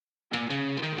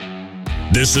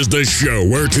This is the show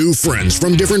where two friends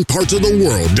from different parts of the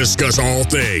world discuss all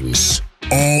things,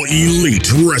 all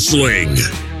elite wrestling.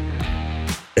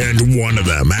 And one of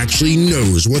them actually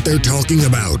knows what they're talking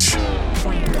about.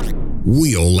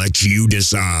 We'll let you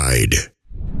decide.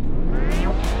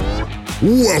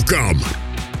 Welcome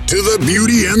to the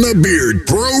Beauty and the Beard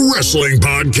Pro Wrestling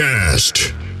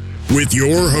Podcast with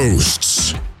your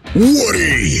hosts,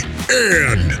 Woody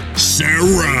and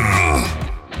Sarah.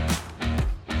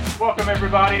 Welcome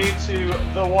everybody to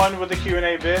the one with the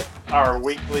Q&A bit, our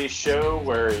weekly show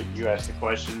where you ask the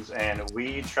questions and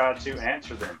we try to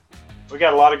answer them. We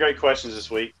got a lot of great questions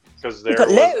this week because there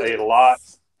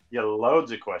was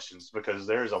loads of questions because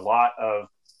there's a lot of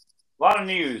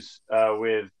news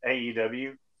with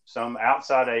AEW, some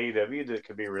outside AEW that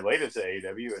could be related to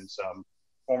AEW in some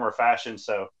form or fashion.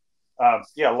 So a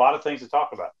lot of things to talk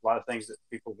about, a lot of things that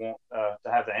people want to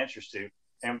have the answers to,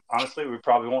 and honestly, we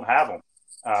probably won't have them.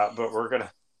 But we're gonna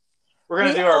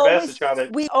do our best to try to.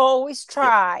 We always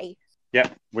try. Yeah,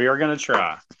 we are gonna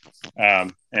try,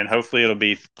 and hopefully it'll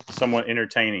be somewhat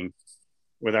entertaining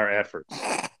with our efforts.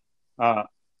 But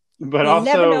you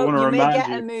also want to remind may get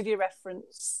you, a movie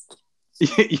reference.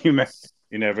 you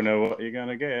never know what you're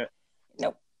gonna get.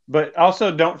 Nope. But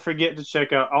also don't forget to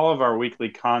check out all of our weekly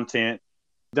content,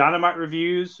 Dynamite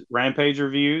reviews, Rampage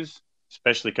reviews,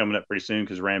 especially coming up pretty soon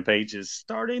because Rampage is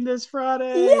starting this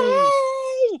Friday. Yay!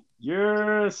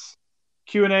 Yes.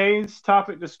 Q&As,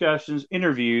 topic discussions,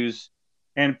 interviews,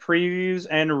 and previews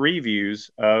and reviews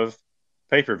of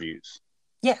pay-per-views.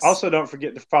 Yes. Also, don't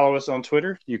forget to follow us on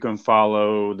Twitter. You can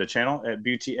follow the channel at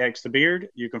BeautyXTheBeard.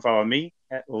 You can follow me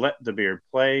at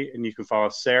LetTheBeardPlay. And you can follow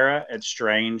Sarah at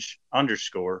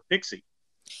Strange_Pixie.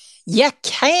 You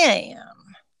can.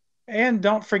 And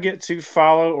don't forget to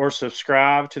follow or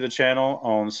subscribe to the channel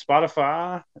on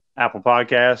Spotify, Apple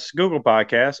Podcasts, Google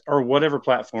Podcasts, or whatever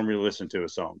platform you listen to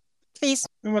us on. Please.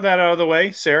 And with that out of the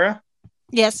way, Sarah?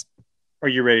 Yes. Are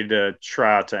you ready to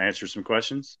try to answer some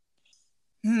questions?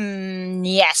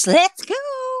 Yes, let's go.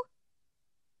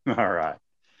 All right.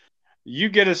 You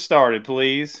get us started,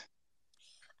 please.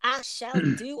 I shall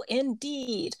do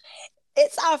indeed.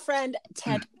 It's our friend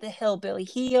Ted the Hillbilly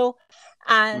Heel,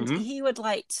 and he would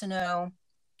like to know,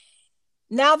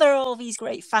 now there are all these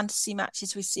great fantasy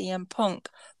matches with CM Punk,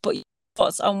 but your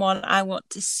thoughts on one I want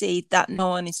to see that no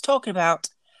one is talking about,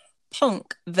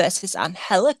 Punk versus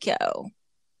Angelico.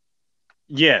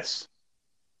 Yes.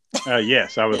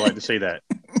 Yes, I would like to see that.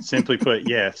 Simply put,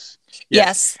 yes.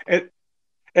 Yes.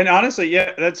 And honestly,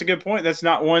 yeah, that's a good point. That's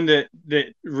not one that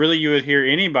really you would hear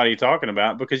anybody talking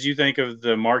about because you think of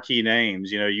the marquee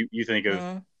names. You know, you think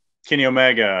of Kenny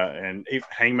Omega and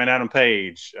Hangman Adam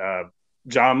Page,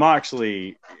 John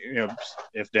Moxley. You know,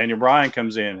 if Daniel Bryan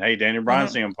comes in, hey, Daniel Bryan,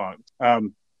 CM Punk.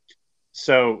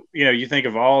 So, you know, you think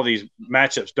of all these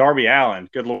matchups. Darby Allin,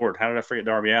 good Lord, how did I forget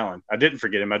Darby Allin? I didn't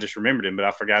forget him. I just remembered him, but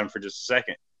I forgot him for just a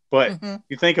second. But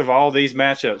you think of all these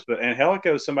matchups, but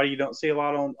Angelico is somebody you don't see a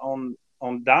lot on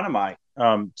Dynamite.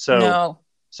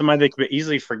 Somebody that could be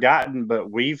easily forgotten, but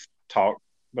we've talked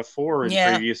before in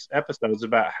previous episodes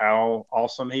about how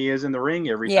awesome he is in the ring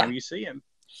every time you see him.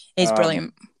 He's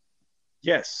brilliant.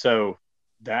 Yes, so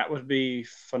that would be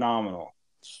phenomenal.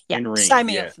 Yeah, in ring. Sign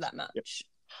me up for that match.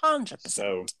 100%.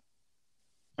 So,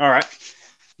 all right.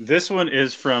 This one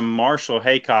is from Marshall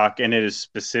Haycock, and it is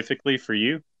specifically for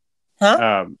you.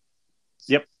 Huh?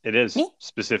 Yep, it is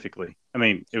specifically. I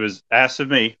mean, it was asked of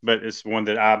me, but it's one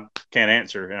that I can't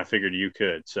answer, and I figured you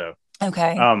could. So,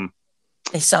 okay.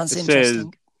 It sounds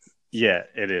interesting. Yeah,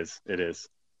 it is. It is.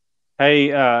 Hey,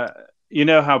 you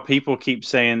know how people keep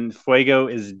saying Fuego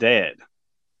is dead?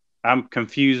 I'm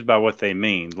confused by what they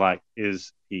mean. Like,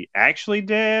 is he actually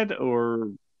dead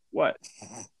or what?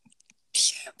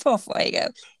 Poor Fuego.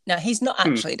 No, he's not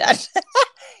actually dead.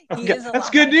 That's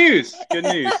good news. Good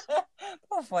news.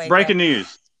 Poor Fuego. Breaking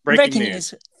news. Breaking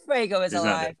news. Fuego is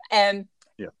alive.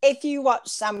 If you watch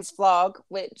Sam's vlog,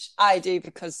 which I do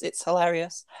because it's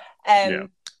hilarious,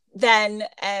 then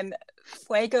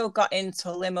Fuego got into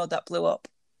a limo that blew up.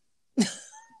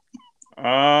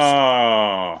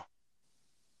 Oh.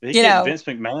 Did he get Vince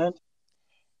McMahon?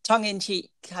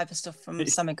 Tongue-in-cheek type of stuff from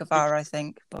Sammy Guevara, I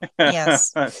think. But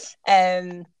yes.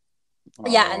 And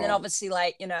then obviously,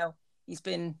 like, you know, he's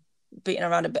been beating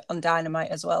around a bit on Dynamite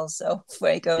as well. So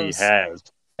Fuego goes.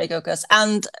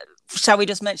 And shall we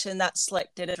just mention that Slick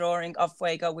did a drawing of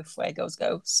Fuego with Fuego's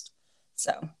ghost?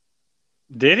 So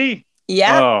did he?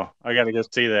 Yeah. Oh, I got to go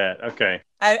see that. Okay.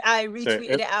 I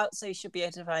retweeted it out, so you should be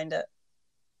able to find it.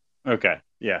 Okay.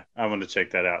 Yeah, I want to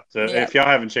check that out. So if y'all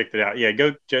haven't checked it out,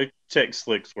 go check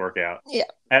Slick's work out. Yeah.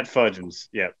 At Fudgems.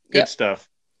 Yeah. Good stuff.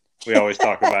 We always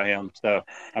talk about him. So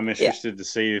I'm interested to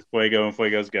see Fuego and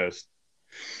Fuego's ghost.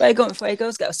 Fuego and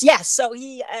Fuego's ghost. Yes, so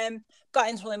he got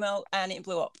into a limo and it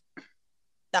blew up.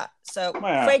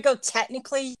 Fuego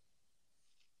technically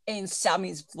in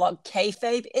Sammy's vlog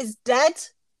kayfabe is dead.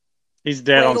 He's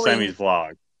dead on Sammy's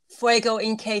vlog. Fuego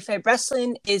in kayfabe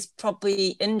wrestling is probably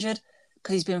injured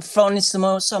because he's been thrown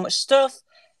into so much stuff.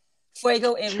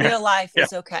 Fuego in real life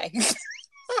is okay.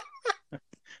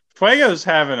 Fuego's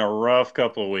having a rough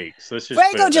couple of weeks.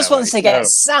 Fuego just wants to get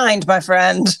signed, my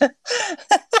friend.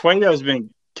 Fuego's been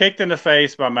kicked in the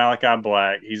face by Malachi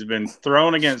Black. He's been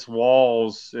thrown against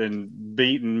walls and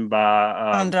beaten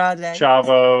by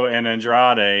Chavo and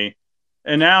Andrade.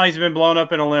 And now he's been blown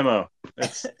up in a limo.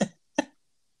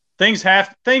 Things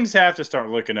have to start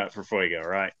looking up for Fuego,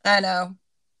 right? I know.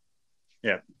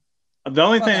 Yeah. The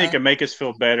only thing that can make us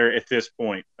feel better at this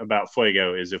point about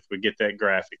Fuego is if we get that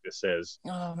graphic that says,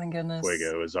 "Oh my goodness,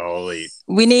 Fuego is all elite."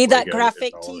 We need that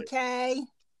graphic, TK.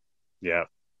 Yeah.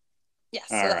 Yes,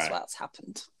 so that's what's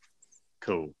happened.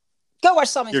 Cool. Go watch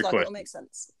Sammy's vlog; it'll make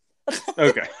sense.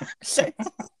 Okay.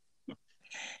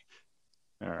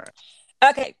 All right.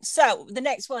 Okay, so the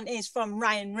next one is from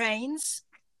Ryan Reigns.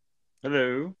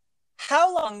 Hello.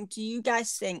 How long do you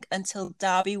guys think until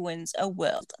Darby wins a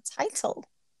world title?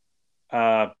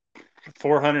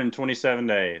 427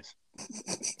 days.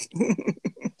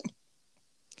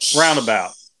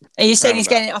 Roundabout. Are you saying he's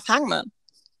getting it off Hangman?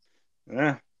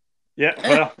 Yeah.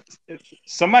 Well,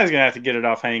 somebody's gonna have to get it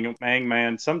off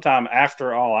Hangman sometime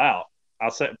after All Out.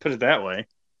 I'll put it that way.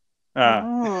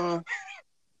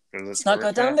 Let's not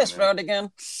go down this road again.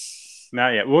 Not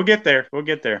yet. We'll get there.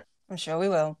 I'm sure we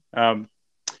will.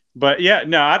 But yeah,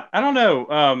 no, I don't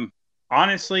know.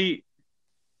 Honestly,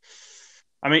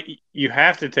 I mean, you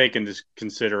have to take into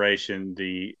consideration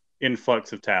the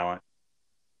influx of talent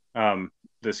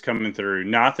that's coming through.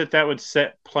 Not that would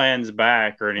set plans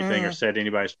back or anything, or set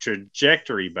anybody's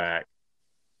trajectory back.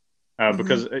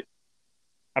 Because,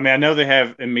 I mean, I know they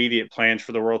have immediate plans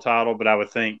for the world title, but I would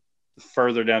think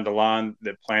further down the line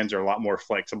that plans are a lot more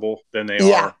flexible than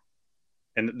they are.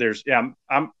 And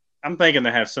I'm thinking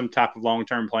they have some type of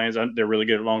long-term plans. They're really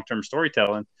good at long-term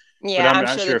storytelling. Yeah, but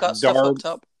I'm sure they've got stuff hooked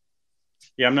up.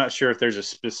 Yeah, I'm not sure if there's a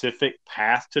specific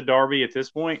path to Darby at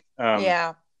this point.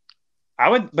 I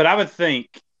would think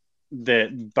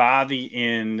that by the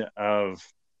end of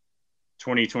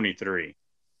 2023,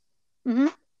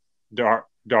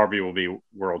 Darby will be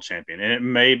world champion, and it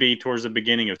may be towards the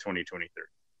beginning of 2023.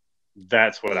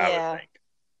 That's what I would think.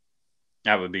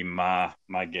 That would be my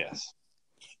guess.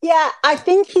 Yeah, I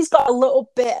think he's got a little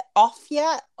bit off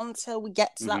yet until we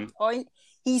get to that point.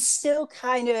 He's still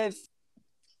kind of,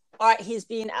 all right, he's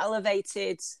being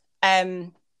elevated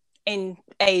in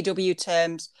AEW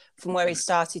terms from where he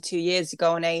started 2 years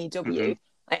ago on AEW.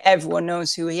 Like, everyone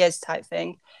knows who he is type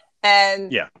thing.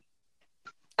 I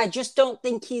just don't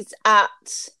think he's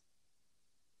at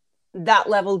that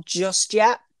level just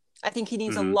yet. I think he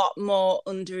needs a lot more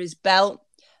under his belt.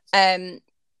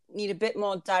 Need a bit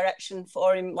more direction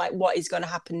for him, like what is going to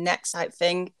happen next type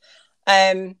thing.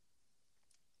 So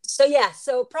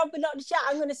probably not just yet.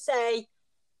 I'm going to say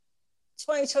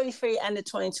 2023, end of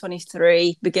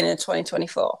 2023, beginning of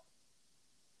 2024.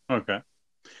 Okay.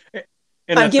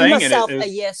 And I'm giving myself a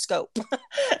year scope.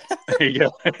 There you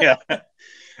go. Yeah.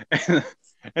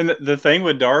 And the thing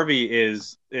with Darby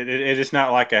is it is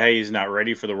not like hey, he's not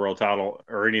ready for the world title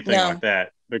or anything like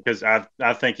that. Because I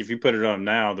think if you put it on him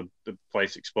now, the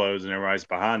place explodes and everybody's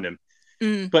behind him.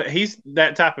 But he's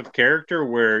that type of character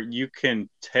where you can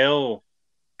tell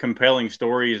compelling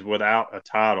stories without a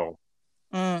title,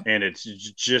 and it's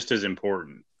just as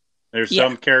important. There's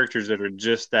some characters that are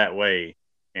just that way,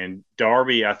 and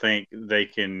Darby, I think they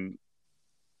can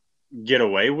get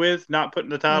away with not putting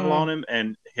the title on him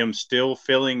and him still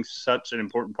feeling such an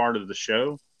important part of the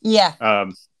show. Yeah.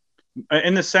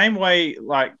 In the same way,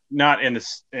 like not in the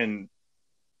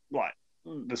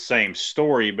same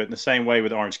story, but in the same way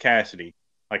with Orange Cassidy,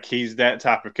 like he's that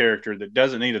type of character that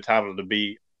doesn't need a title to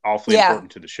be awfully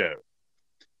important to the show.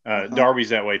 Darby's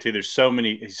that way too. There's so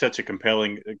many. He's such a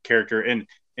compelling character, and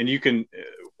you can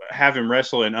have him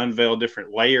wrestle and unveil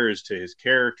different layers to his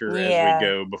character as we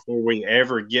go before we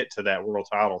ever get to that world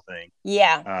title thing.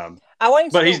 Yeah, I want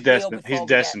him to. But he's destined. He's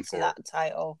destined for that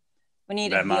title. We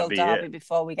need a heel Darby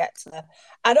before we get to that.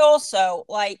 And also,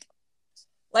 like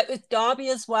with Darby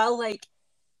as well, like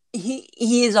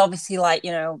he is obviously like,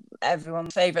 you know,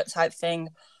 everyone's favorite type thing.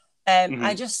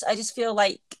 I just feel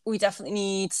like we definitely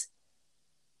need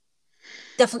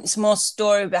some more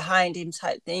story behind him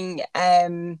type thing.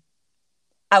 I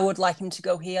would like him to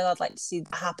go heel. I'd like to see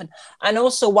that happen. And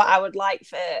also what I would like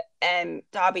for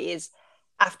Darby is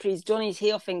after he's done his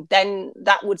heel thing, then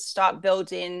that would start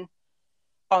building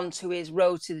onto his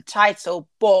road to the title.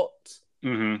 But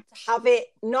to have it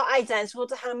not identical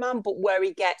to Hangman, but where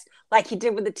he gets, like he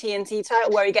did with the TNT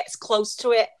title, where he gets close to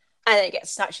it and then it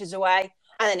gets snatches away,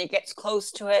 and then he gets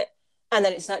close to it and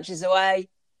then it snatches away.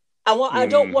 I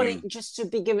don't want it just to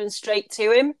be given straight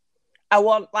to him. I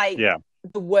want the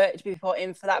work to be put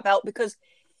in for that belt, because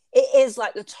it is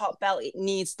like the top belt. It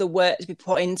needs the work to be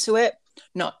put into it.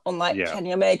 Not unlike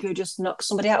Kenny Omega, who just knocks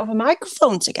somebody out of a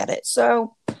microphone to get it.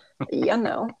 So, you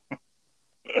know.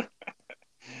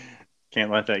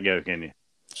 Can't let that go, can you?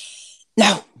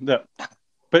 No.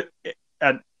 But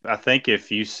I think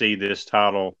if you see this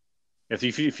title, if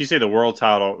you see the world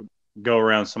title go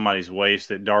around somebody's waist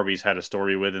that Darby's had a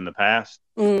story with in the past,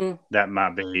 that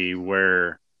might be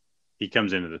where he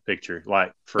comes into the picture.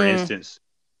 Like, for instance,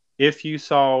 if you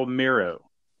saw Miro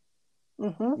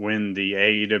win the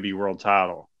AEW world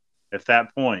title, at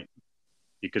that point,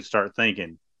 you could start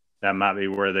thinking that might be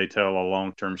where they tell a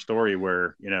long-term story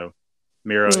where, you know,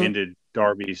 Miro ended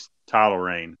Darby's title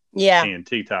reign,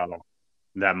 TNT title.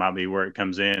 That might be where it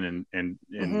comes in, and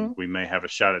we may have a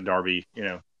shot at Darby, you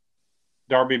know,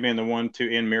 Darby being the one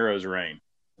to end Miro's reign.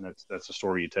 And that's a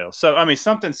story you tell. So, I mean,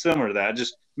 something similar to that.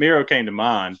 Just Miro came to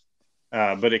mind.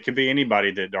 But it could be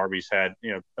anybody that Darby's had,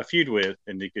 you know, a feud with,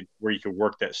 and where you could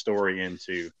work that story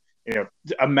into, you know,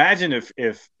 imagine if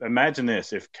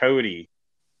Cody,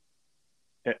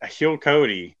 a heel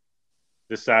Cody,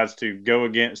 decides to go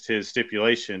against his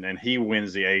stipulation and he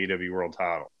wins the AEW world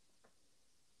title,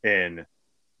 and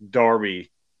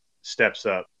Darby steps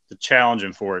up to challenge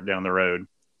him for it down the road,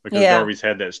 because Darby's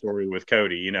had that story with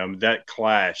Cody, you know, that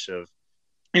clash of,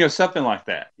 you know, something like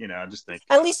that. You know, I just think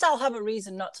at least I'll have a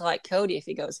reason not to like Cody if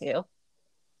he goes heel.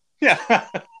 Yeah,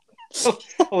 a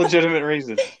legitimate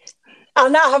reason. I'll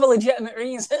now have a legitimate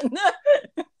reason.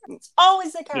 It's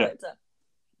always the character.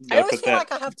 Yeah. I always feel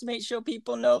like I have to make sure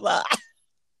people know that.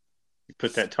 You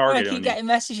put that target on you. I keep getting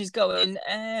messages going.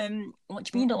 What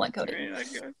do you mean you don't like Cody? I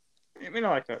mean, I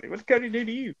like Cody. What did Cody do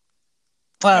to you?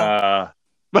 Well,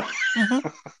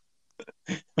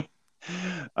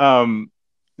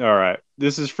 all right.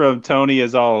 This is from Tony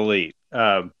is All Elite.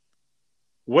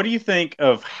 What do you think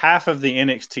of half of the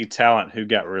NXT talent who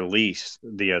got released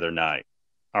the other night?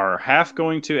 Are half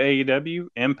going to AEW,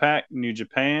 Impact, New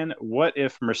Japan? What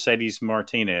if Mercedes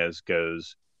Martinez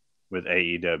goes with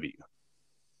AEW?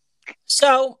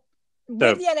 So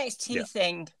with the NXT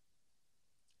thing,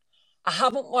 I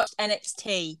haven't watched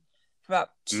NXT for about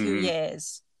 2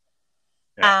 years.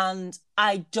 Yeah. And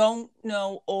I don't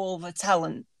know all the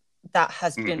talent that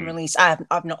has been released.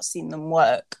 I've not seen them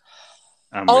work.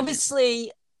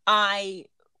 Obviously, I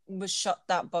was shocked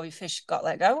that Bobby Fish got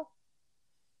let go,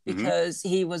 because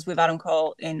he was with Adam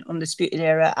Cole in Undisputed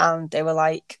Era, and they were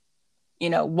like, you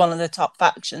know, one of the top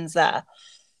factions there.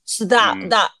 So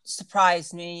that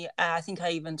surprised me. I think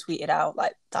I even tweeted out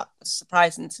like that was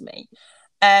surprising to me.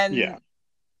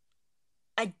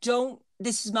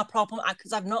 This is my problem,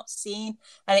 because I've not seen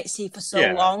NXT for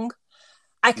so long.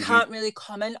 I can't really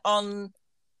comment on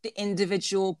the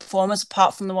individual performers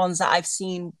apart from the ones that I've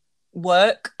seen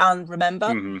work and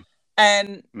remember.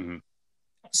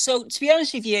 So to be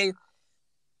honest with you,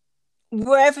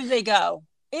 wherever they go,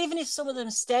 even if some of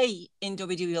them stay in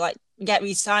WWE, like get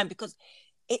re-signed, because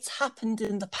it's happened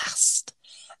in the past.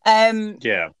 They've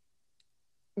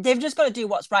just got to do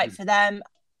what's right for them.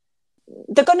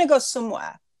 They're going to go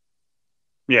somewhere.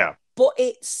 Yeah. But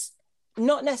it's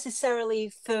not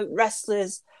necessarily for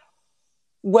wrestlers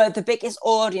where the biggest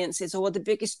audience is or where the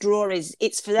biggest draw is.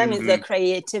 It's for them, is their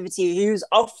creativity, who's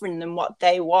offering them what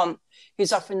they want,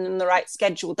 who's offering them the right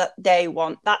schedule that they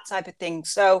want, that type of thing.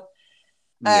 So,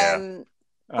 I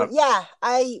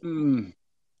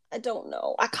don't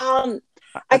know. I can't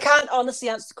honestly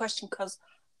answer the question because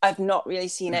I've not really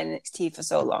seen NXT for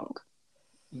so long.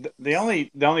 The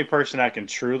only person I can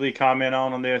truly comment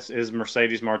on this is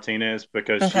Mercedes Martinez,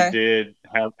 because she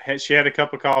had a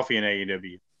cup of coffee in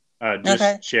AEW.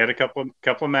 She had a couple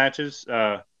of matches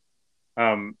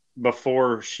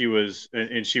before she was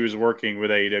working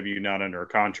with AEW, not under a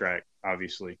contract,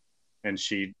 obviously, and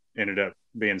she ended up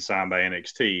being signed by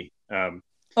NXT. That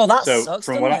sucks,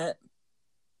 doesn't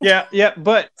it?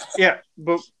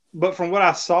 But from what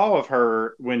I saw of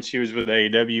her when she was with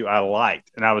AEW, I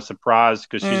liked, and I was surprised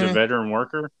because she's a veteran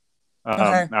worker.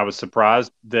 I was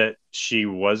surprised that she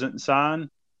wasn't signed,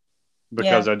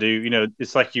 because I do, you know,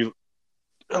 it's like a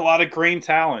lot of green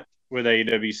talent with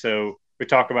AEW. So we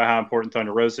talk about how important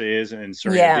Thunder Rosa is and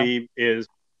Serena Deeb is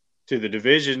to the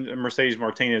division. Mercedes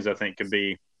Martinez, I think, could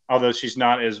be, although she's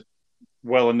not as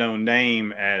well a known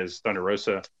name as Thunder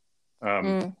Rosa.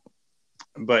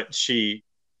 but she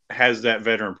has that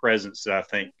veteran presence that I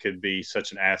think could be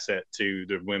such an asset to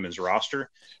the women's roster.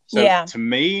 So to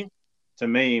me,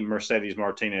 Mercedes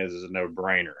Martinez is a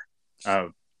no-brainer.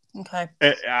 Okay.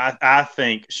 I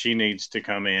think she needs to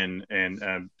come in,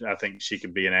 and I think she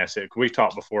could be an asset. We've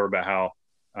talked before about how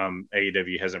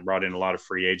AEW hasn't brought in a lot of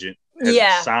free agent,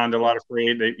 hasn't signed a lot of free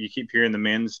agent. You keep hearing the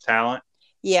men's talent.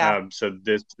 Yeah. So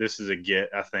this is a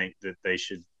get. I think that they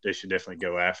should definitely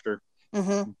go after.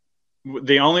 Mm-hmm.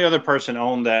 The only other person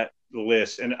on that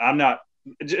list, and I'm not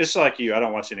just like you. I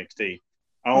don't watch NXT.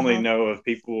 I only know of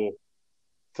people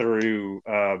through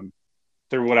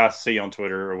what I see on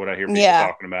Twitter or what I hear people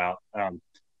talking about.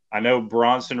 I know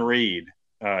Bronson Reed.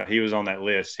 He was on that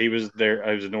list. He was there.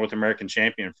 He was a North American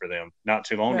champion for them not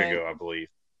too long ago, I believe.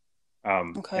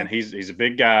 And he's a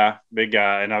big guy,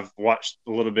 and I've watched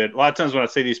a little bit. A lot of times when I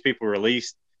see these people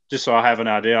released, just so I have an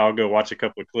idea, I'll go watch a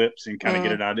couple of clips and kind of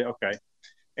get an idea. Okay,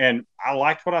 and I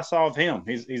liked what I saw of him.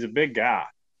 He's a big guy,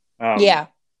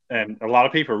 and a lot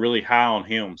of people are really high on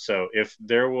him. So if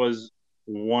there was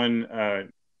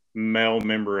one male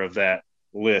member of that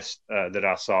list that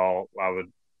I saw,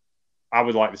 I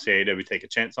would like to see AEW take a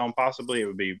chance on. Possibly it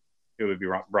would be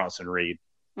Bronson Reed.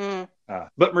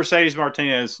 But Mercedes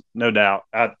Martinez, no doubt.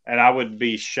 I would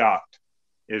be shocked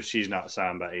if she's not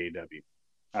signed by AEW.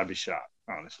 I'd be shocked,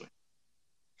 honestly.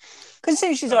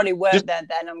 Considering she's already worked there,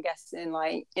 then I'm guessing,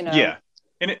 like, you know. Yeah,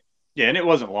 and it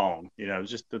wasn't long. You know, it was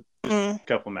just a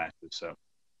couple matches. So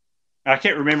I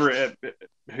can't remember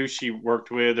who she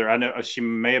worked with, or I know she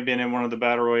may have been in one of the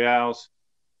battle royales.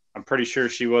 I'm pretty sure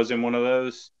she was in one of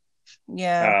those.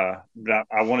 Yeah. But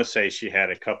I want to say she had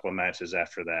a couple of matches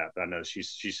after that. I know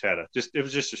she's had it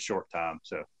was just a short time.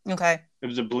 So okay, it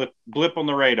was a blip on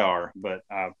the radar, but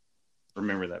I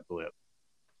remember that blip.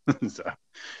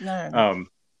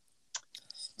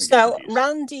 So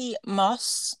Randy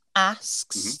Moss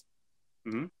asks,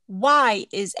 why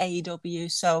is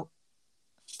AEW so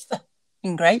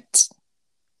fucking great?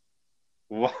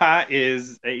 Why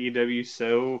is AEW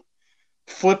so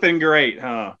flipping great,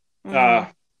 huh?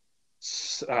 Where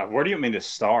do you mean to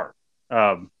start?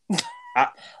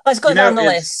 Let's go down the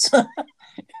list.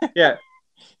 Yeah.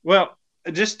 Well,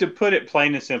 just to put it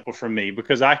plain and simple for me,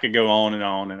 because I could go on and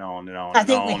on and on and on. I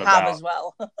think we have as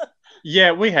well.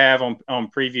 Yeah, we have on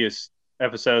previous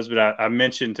episodes, but I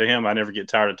mentioned to him I never get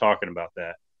tired of talking about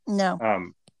that.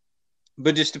 No.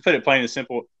 But just to put it plain and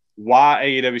simple, why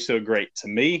AEW is so great to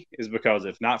me is because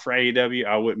if not for AEW,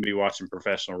 I wouldn't be watching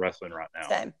professional wrestling right now.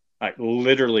 Same. Like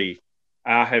literally,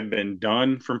 I have been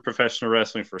done from professional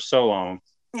wrestling for so long.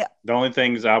 Yeah. The only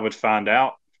things I would find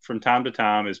out from time to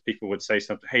time is people would say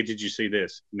something. Hey, did you see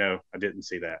this? No, I didn't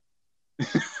see that.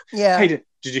 Yeah. Hey,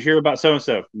 did you hear about so and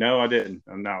so? No, I didn't.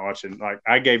 I'm not watching. Like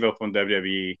I gave up on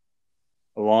WWE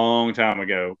a long time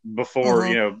ago. Before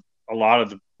a lot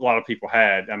of people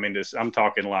had. I mean, I'm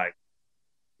talking like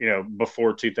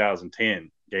before 2010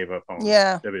 gave up on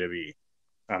WWE.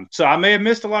 So I may have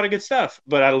missed a lot of good stuff,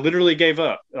 but I literally gave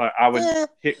up. I would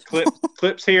hit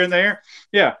clips here and there.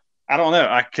 Yeah, I don't know.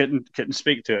 I couldn't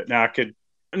speak to it. Now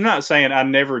I'm not saying I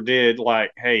never did.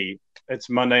 Like, hey, it's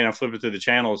Monday and I'm flipping through the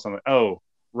channels. I'm like, oh,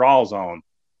 Raw's on.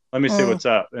 Let me see what's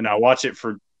up, and I watch it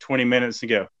for 20 minutes and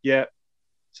go, yeah,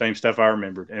 same stuff I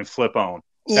remembered, and flip on.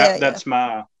 That's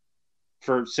my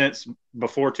since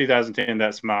before 2010.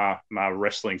 That's my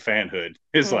wrestling fanhood.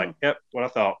 It's like, yep, what I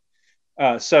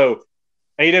thought. So.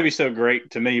 AEW is so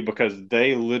great to me because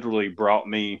they literally brought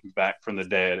me back from the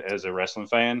dead as a wrestling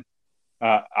fan.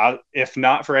 If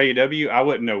not for AEW, I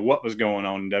wouldn't know what was going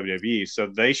on in WWE. So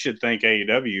they should thank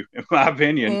AEW, in my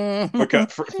opinion,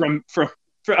 because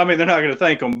I mean, they're not going to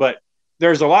thank them, but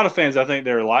there's a lot of fans I think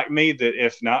that are like me that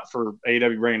if not for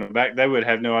AEW bringing them back, they would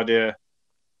have no idea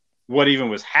what even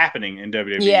was happening in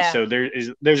WWE. Yeah. So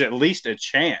there's at least a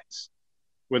chance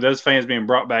with those fans being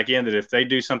brought back in, that if they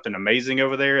do something amazing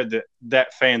over there,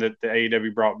 that fan that the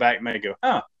AEW brought back may go,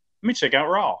 let me check out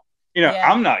Raw.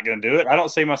 I'm not going to do it. I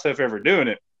don't see myself ever doing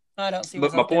it. I don't see.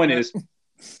 But my point is,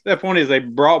 they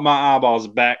brought my eyeballs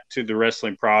back to the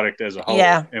wrestling product as a whole.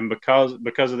 Yeah. And because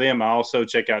of them, I also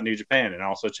check out New Japan and I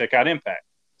also check out Impact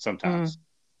sometimes,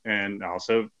 and I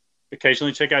also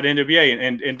occasionally check out NWA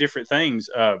and different things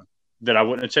that I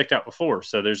wouldn't have checked out before.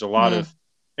 So there's a lot of.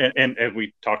 And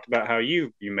we talked about how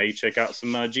you may check out some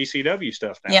GCW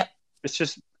stuff now. Yep. It's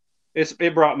just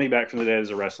it brought me back from the dead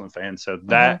as a wrestling fan. So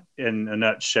that in a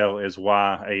nutshell is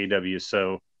why AEW is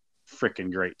so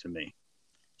freaking great to me.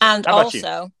 And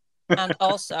also,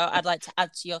 I'd like to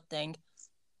add to your thing.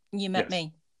 You met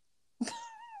me.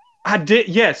 I did.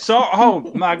 Yes. So,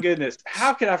 oh my goodness,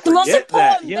 how could I forget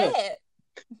that? Yeah.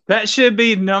 That should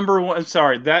be number one.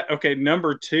 Sorry,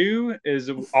 number two is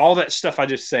all that stuff I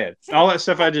just said. All that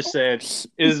stuff I just said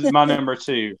is my number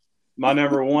two. My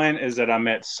number one is that I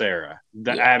met Sarah.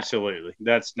 Absolutely.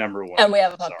 That's number one. And we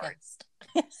have a podcast.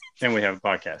 And we have a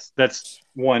podcast. That's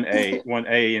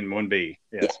 1A and 1B.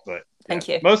 Yes, but thank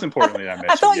you. Most importantly, I met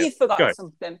you. I thought you forgot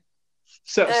something.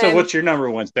 So what's your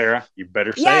number one, Sarah? You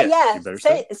better say it. Yeah, you better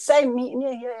say meeting you.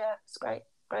 Yeah. It's great.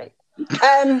 Go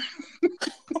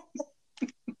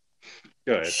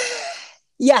ahead.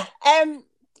 Yeah.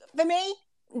 For me,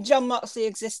 Jon Moxley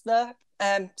exists there.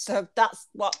 So that's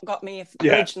what got me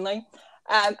originally.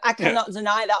 I cannot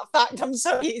deny that fact. I'm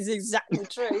sorry, it is exactly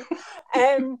true.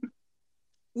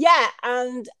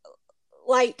 And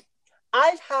like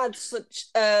I've had such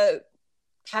a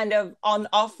kind of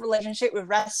on-off relationship with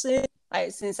wrestling,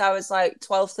 like since I was like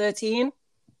 12, 13.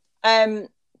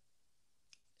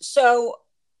 So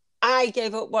I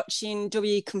gave up watching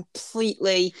WWE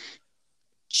completely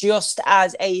just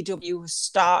as AEW was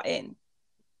starting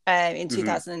in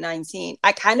 2019.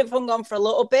 I kind of hung on for a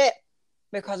little bit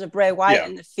because of Bray Wyatt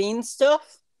and the Fiend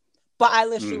stuff, but I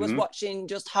literally was watching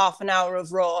just half an hour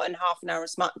of Raw and half an hour of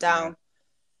SmackDown,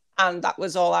 and that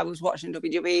was all I was watching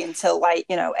WWE until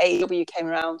AEW came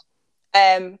around.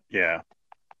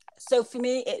 So for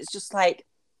me, it's just like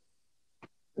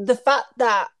the fact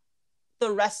that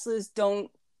the wrestlers don't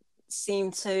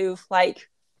seem to like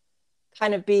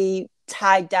kind of be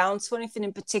tied down to anything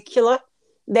in particular.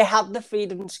 They have the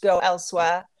freedom to go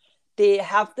elsewhere. They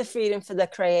have the freedom for their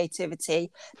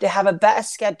creativity. They have a better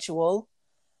schedule.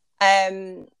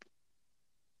 I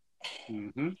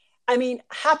mean,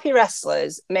 happy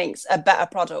wrestlers makes a better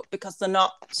product because they're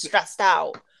not stressed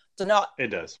out. They're not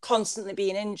constantly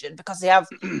being injured because they have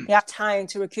time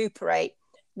to recuperate.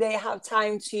 They have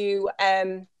time to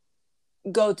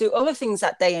go do other things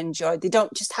that they enjoy. They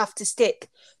don't just have to stick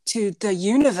to the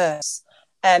universe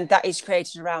that is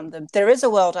created around them. There is a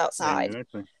world outside.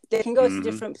 Exactly. They can go to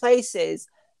different places.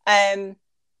 I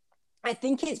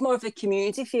think it's more of a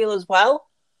community feel as well,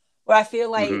 where I feel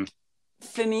like,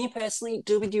 for me personally,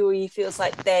 WWE feels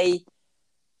like they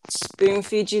spoon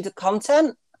feed you the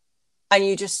content and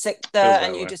you just sit there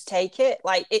and you just take it.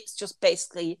 Like, it's just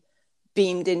basically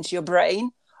beamed into your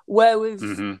brain. Where with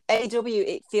AEW,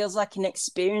 it feels like an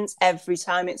experience every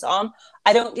time it's on.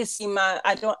 I don't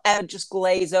ever just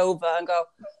glaze over and go,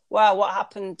 wow, what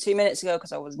happened 2 minutes ago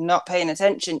because I was not paying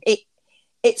attention.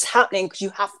 It's happening because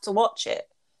you have to watch it.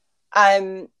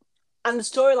 And the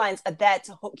storylines are there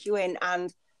to hook you in.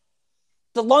 And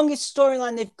the longest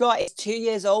storyline they've got is 2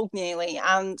 years old nearly,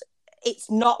 and it's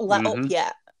not let up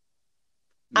yet.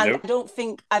 And I don't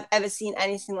think I've ever seen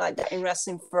anything like that in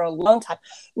wrestling for a long time.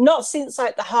 Not since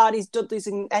like the Hardys, Dudleys,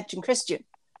 and Edge and Christian.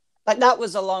 Like that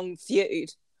was a long feud,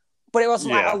 but it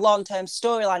wasn't like a long-term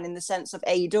storyline in the sense of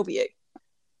AEW.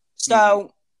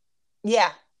 So,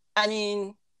 I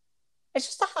mean, it's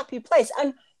just a happy place.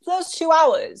 And for those 2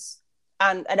 hours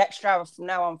and an extra hour from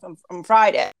now on from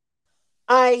Friday,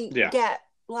 I get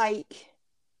like,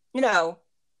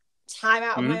 time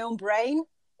out of my own brain.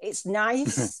 It's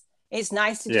nice. It's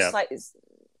nice to just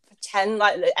pretend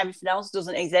like everything else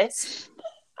doesn't exist.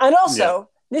 And also,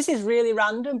 this is really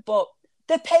random, but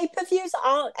the pay-per-views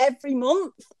aren't every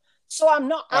month. So I'm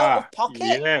not out of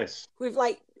pocket with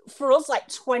for us,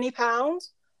 £20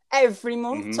 every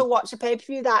month to watch a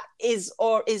pay-per-view that is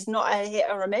or is not a hit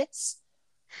or a miss.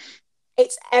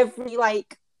 It's every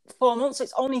 4 months. So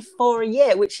it's only $4 a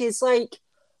year, which is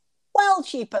well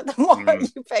cheaper than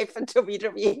what you pay for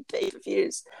WWE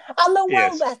pay-per-views. And they're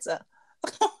well better.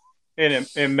 And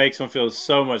it makes them feel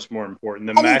so much more important.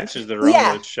 The matches that are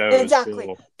on those shows.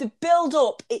 Exactly. The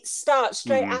build-up, it starts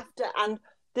straight after. And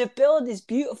the build is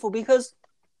beautiful because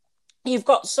you've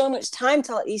got so much time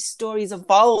to let these stories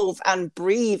evolve and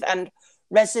breathe and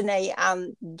resonate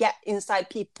and get inside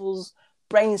people's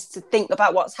brains to think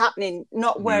about what's happening.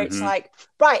 Not where it's right,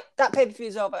 that pay-per-view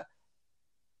is over.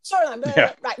 Sorry,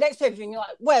 right, next pay-per-view. And you're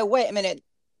like, wait a minute.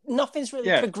 Nothing's really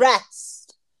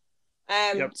progressed.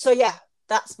 So,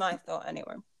 that's my thought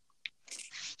anyway.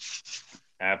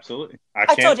 Absolutely.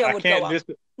 I told you I would go on.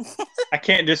 I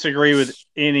can't disagree with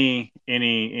any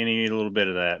little bit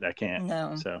of that. I can't.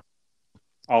 No. So,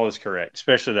 all is correct,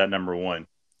 especially that number one.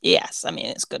 Yes, I mean,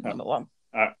 it's good number one.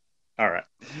 All right.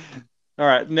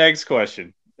 Next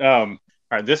question. All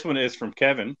right, this one is from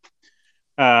Kevin.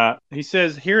 He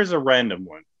says, here's a random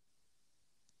one.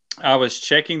 I was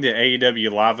checking the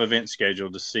AEW live event schedule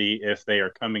to see if they are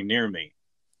coming near me.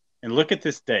 And look at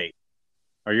this date.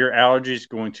 Are your allergies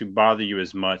going to bother you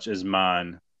as much as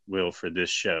mine will for this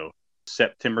show?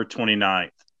 September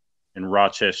 29th in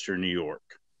Rochester, New York.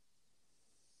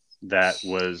 That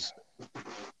was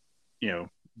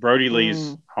Brody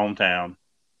Lee's hometown.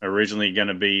 Originally going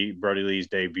to be Brody Lee's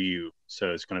debut,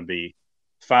 so it's going to be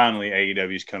finally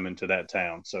AEW's coming to that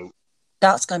town. So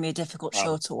that's going to be a difficult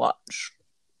show to watch.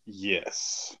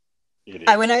 Yes, it is.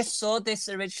 And when I saw this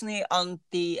originally on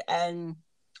the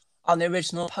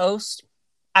original post,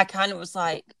 I kind of was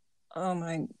like, "Oh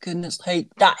my goodness!" Like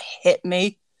that hit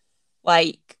me.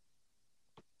 Like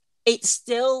it's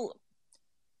still.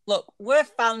 Look, we're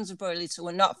fans of Brody Lee, so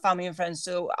we're not family and friends.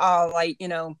 So our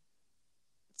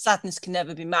sadness can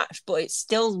never be matched, but it's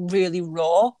still really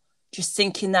raw. Just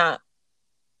thinking that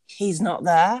he's not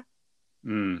there,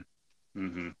 and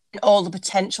all the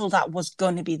potential that was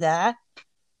going to be there,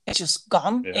 it's just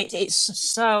gone. Yeah. It's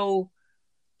so.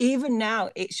 Even now,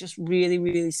 it's just really,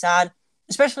 really sad,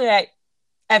 especially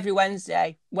every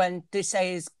Wednesday when they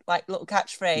say his little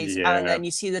catchphrase, and then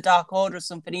you see the Dark Order or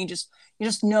something, and you just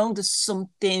know there's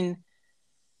somebody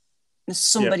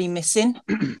missing.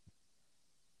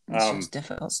 It's just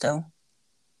difficult still.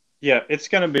 Yeah, it's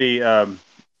going to be.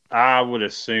 I would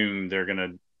assume they're going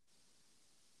to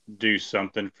do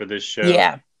something for this show.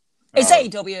 Yeah, it's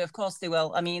AEW, of course they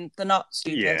will. I mean, they're not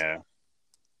stupid.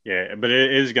 Yeah, but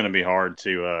it is going to be hard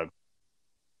to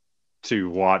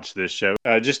watch this show.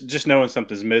 Just knowing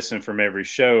something's missing from every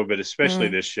show, but especially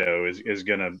this show is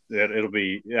gonna. It'll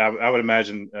be. I would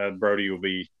imagine Brody will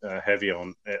be heavy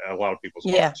on a lot of people's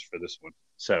hearts for this one.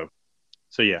 So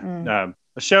yeah,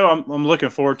 a show I'm looking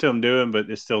forward to them doing,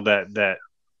 but it's still that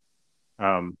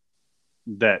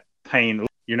pain.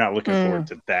 You're not looking forward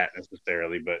to that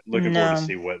necessarily, but looking forward to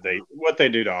see what they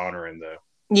do to honor him though.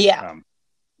 Yeah.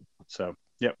 So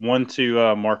yeah, one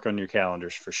to mark on your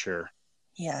calendars for sure.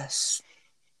 Yes.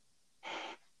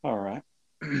 All right.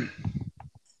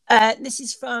 This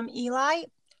is from Eli.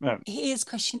 Oh. His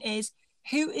question is,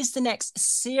 who is the next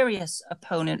serious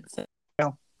opponent for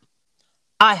Miro?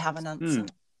 I have an answer.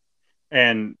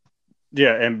 And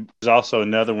there's also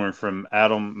another one from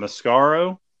Adam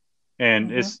Mascaro.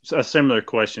 And it's a similar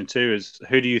question too, is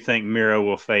who do you think Miro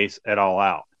will face at All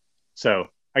Out? So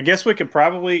I guess we could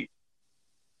probably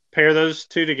pair those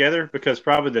two together because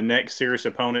probably the next serious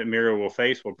opponent Miro will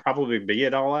face will probably be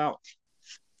at All Out.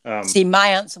 See, my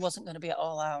answer wasn't going to be at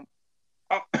All Out.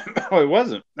 Oh, it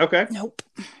wasn't? Okay. Nope.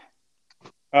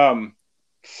 Well,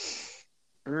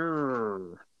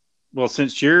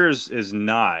 since yours is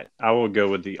not, I will go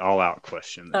with the All Out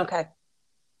question then. Okay.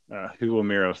 Who will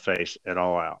Miro face at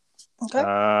All Out? Okay.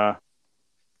 I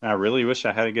really wish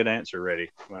I had a good answer ready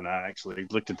when I actually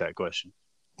looked at that question,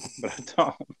 but I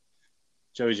don't.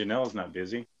 Joey Janela's not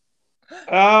busy.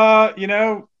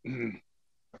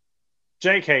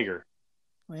 Jake Hager.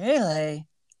 Really?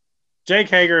 Jake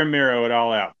Hager and Miro at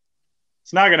All Out.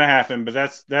 It's not going to happen, but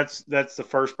that's the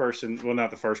first person. Well,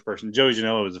 not the first person. Joey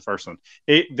Janela was the first one.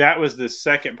 That was the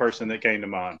second person that came to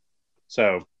mind.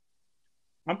 So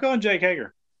I'm going Jake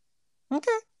Hager.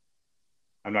 Okay.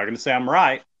 I'm not going to say I'm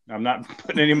right. I'm not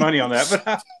putting any money on that,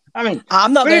 but I'm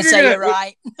not going to say you're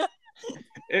right.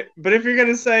 But if you're going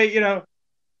to say,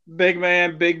 big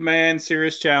man,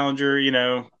 serious challenger,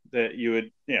 that you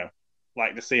would,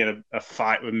 like to see in a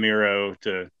fight with Miro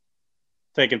to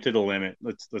take him to the limit.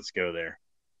 Let's go there.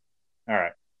 All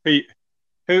right.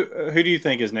 Who do you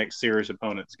think his next serious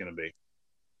opponent is going to be?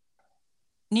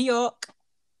 New York.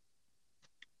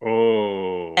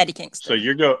 Oh. Eddie Kingston. So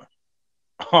you're going.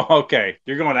 Oh, okay.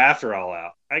 You're going after All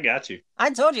Out. I got you. I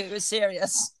told you it was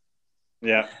serious.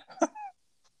 Yeah.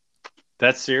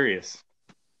 That's serious.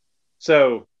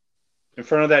 So, in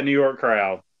front of that New York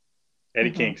crowd,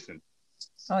 Eddie Kingston.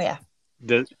 Oh, yeah.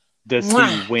 Does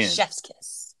he win? Chef's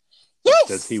kiss. Yes.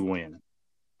 Does he win?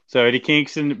 So, Eddie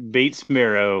Kingston beats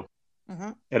Miro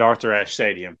at Arthur Ashe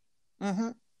Stadium.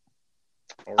 Along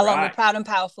with Proud and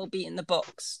Powerful beating the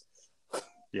Bucks.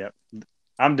 Yep.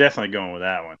 I'm definitely going with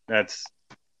that one. That's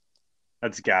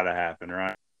got to happen,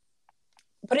 right?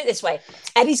 Put it this way.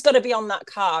 Eddie's got to be on that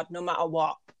card no matter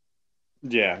what.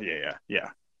 Yeah.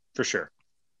 For sure.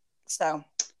 So,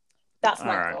 that's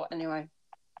my thought anyway.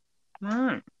 All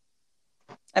right.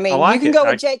 I mean, you can go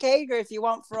with Jake Hager if you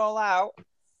want for All Out.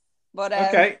 But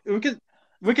okay, we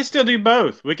could still do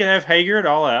both. We can have Hager at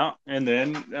All Out and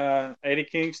then Eddie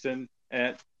Kingston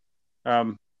at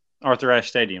Arthur Ashe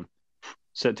Stadium,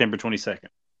 September 22nd.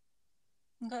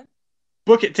 Okay.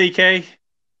 Book it, TK.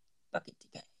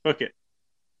 Book it.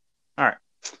 All right.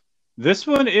 This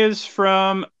one is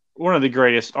from one of the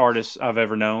greatest artists I've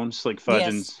ever known, Slick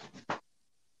Fudgens. Yes.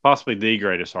 Possibly the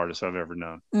greatest artist I've ever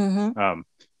known.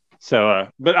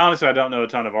 But honestly, I don't know a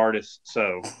ton of artists,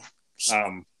 so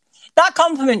that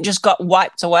compliment just got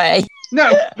wiped away.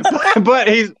 No, but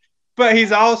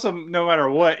he's awesome no matter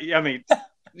what. I mean,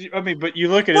 I mean, but you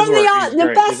look at his work.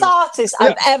 The best artist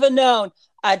I've ever known.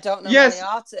 I don't know many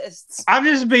artists. I'm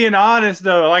just being honest,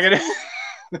 though. Like,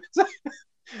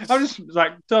 I'm just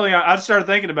like telling you. I started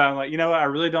thinking about it. Like, you know what? I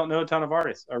really don't know a ton of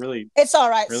artists. It's all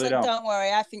right. Really so don't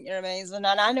worry. I think you're amazing,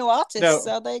 and I know artists.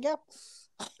 So there you go.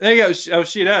 There you go. Oh,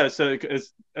 she does. So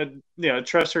it's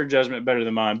trust her judgment better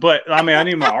than mine. But I mean, I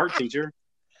knew my art teacher.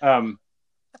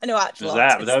 I know actual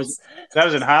artists. That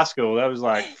was in high school. That was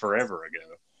like forever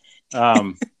ago.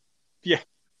 Yeah.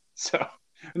 So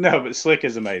no, but Slick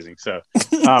is amazing. So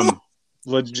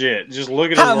legit. Just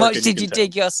look at how much did you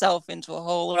dig yourself into a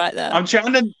hole right there? I'm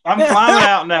climbing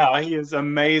out now. He is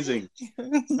amazing.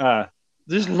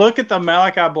 Just look at the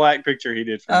Malachi Black picture he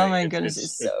did for me. Oh my goodness,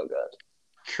 it's so good.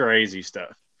 Crazy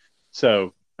stuff.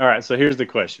 So, all right. So here's the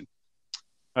question.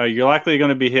 You're likely going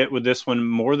to be hit with this one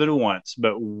more than once,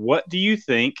 but what do you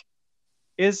think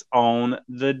is on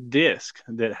the disc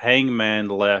that Hangman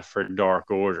left for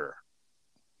Dark Order?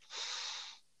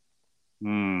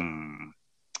 And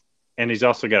he's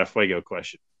also got a Fuego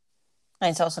question. And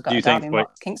he's also got a Darby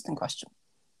Mark Kingston question.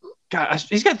 God,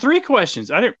 he's got 3 questions.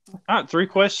 I didn't. 3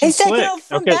 questions. He's taking over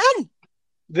from Ben.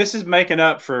 This is making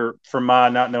up for my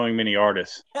not knowing many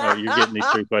artists. You're getting these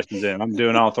 3 questions in. I'm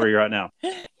doing all 3 right now.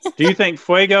 Do you think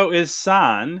Fuego is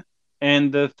signed?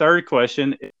 And the third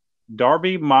question: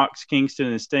 Darby, Mox, Kingston,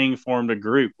 and Sting formed a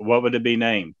group. What would it be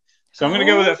named? So I'm going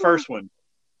to go with that first one.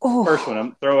 Ooh. First one.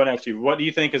 I'm throwing at you. What do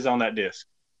you think is on that disc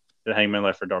that Hangman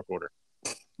left for Dark Order?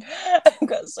 I've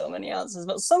got so many answers,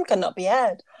 but some cannot be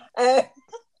aired. Okay.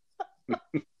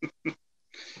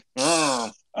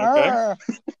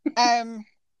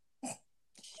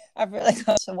 I've really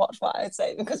got to watch what I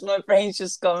say because my brain's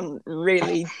just gone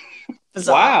really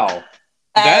bizarre. Wow.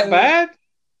 That bad?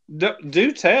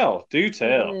 Do tell.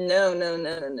 No.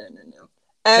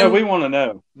 No, we want to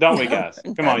know, don't we, guys?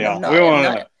 Come on, y'all. We want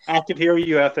to know. I could hear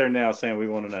you out there now saying we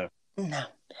want to know. No.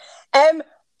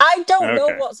 I don't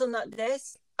know what's on that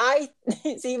disc.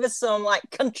 It's either some like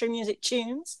country music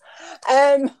tunes,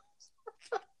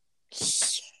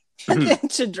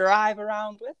 to drive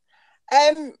around with.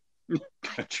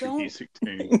 Country music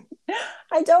tunes.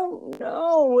 I don't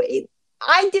know.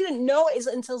 I didn't know it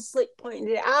until Slick pointed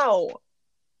it out.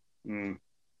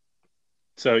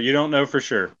 So you don't know for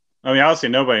sure. I mean, obviously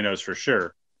nobody knows for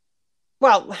sure.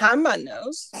 Well, Hangman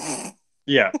knows.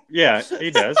 Yeah,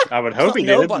 he does. I would hope he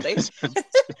nobody. did.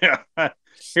 Yeah.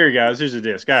 Here, guys, here's a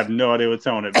disc. I have no idea what's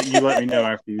on it, but you let me know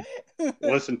after you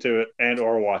listen to it and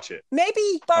or watch it. Maybe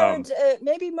he borrowed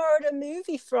a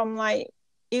movie from like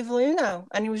Evil Uno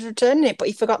and he was returning it, but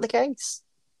he forgot the case.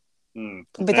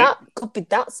 Could be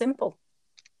that simple.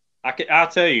 I'll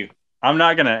tell you, I'm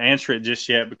not going to answer it just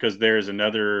yet because there's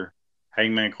another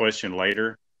Hangman question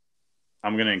later.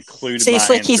 I'm going to include. See, it's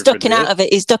like he's ducking out of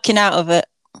it. He's ducking out of it.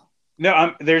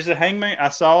 No, there's a Hangman. I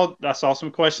saw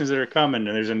some questions that are coming,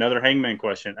 and there's another Hangman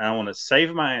question. I want to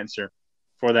save my answer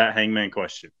for that Hangman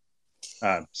question.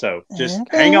 So just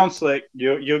hang on, Slick.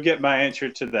 You'll get my answer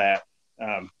to that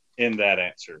in that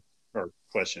answer or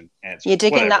question answer. You're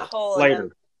digging that hole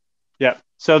later. Yeah.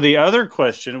 So the other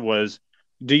question was,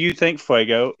 do you think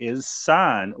Fuego is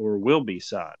signed or will be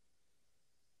signed?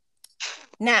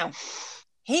 Now,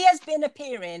 he has been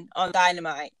appearing on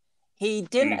Dynamite. He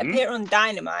didn't appear on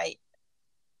Dynamite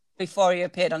before he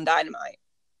appeared on Dynamite.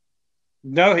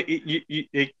 No,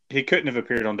 he couldn't have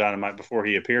appeared on Dynamite before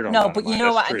he appeared on Dynamite. No, but you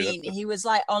know what I mean. He was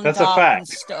like on Dark and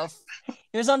stuff.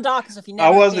 He was on Dark and stuff. He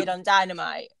never appeared on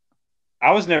Dynamite.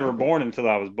 I was never born until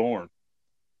I was born.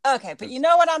 Okay, but you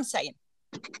know what I'm saying.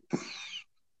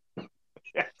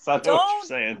 Yes, I know what you're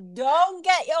saying. Don't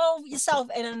get yourself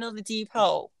in another deep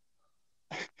hole.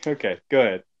 Okay, go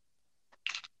ahead.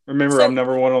 Remember, I'm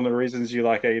number 1 on the reasons you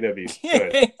like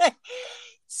AEW.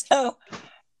 So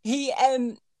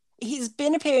he's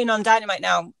been appearing on Dynamite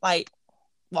now, like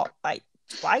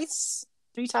twice,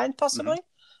 3 times possibly.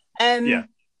 Yeah.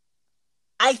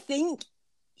 I think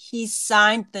he's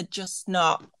signed. They're just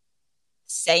not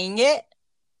saying it.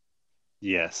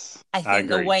 Yes, I think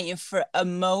they're waiting for a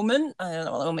moment. I don't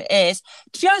know what the moment is.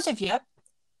 To be honest with you,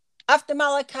 after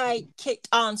Malachi kicked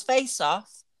Arn's face off,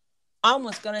 Arn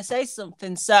was going to say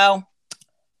something. So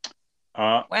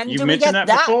when do we get that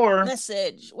before.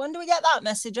 message? When do we get that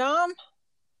message, Arn?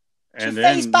 And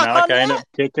then Malachi ended up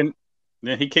kicking.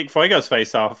 Then he kicked Fuego's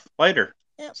face off later.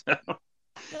 Yep. So.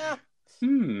 Yeah.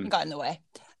 He got in the way.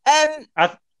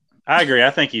 I agree. I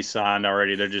think he's signed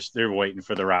already. They're waiting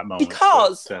for the right moment.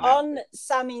 Because on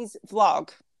Sammy's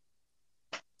vlog,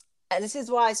 and this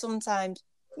is why sometimes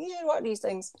you watch these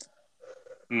things.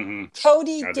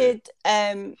 Cody did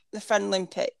the Friend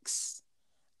Olympics,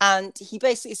 and he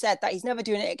basically said that he's never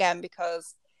doing it again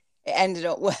because It ended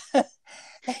up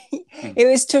it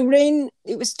was to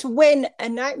win a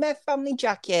Nightmare Family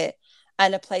jacket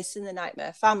and a place in the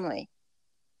Nightmare Family.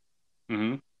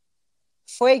 Mm-hmm.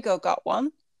 Fuego got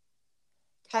one,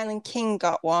 Kylan King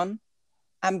got one,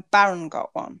 and Baron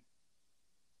got one.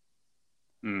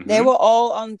 Mm-hmm. They were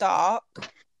all on Dark.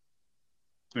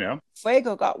 Yeah.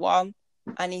 Fuego got one,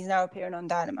 and he's now appearing on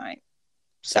Dynamite.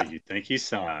 So you think he's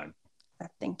signed? I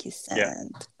think he's signed. Yeah,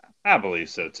 I believe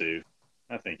so too.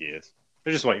 I think he is.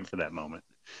 They're just waiting for that moment.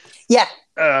 Yeah.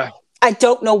 I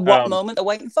don't know what Um, moment they're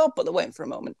waiting for, but they're waiting for a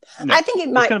moment. No, I think it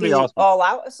might be awesome. All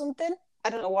Out or something. I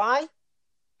don't know why.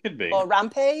 Could be. Or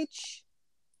Rampage.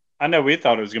 I know we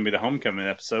thought it was going to be the Homecoming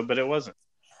episode, but it wasn't.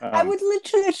 I would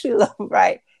literally love,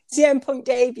 right? CM Punk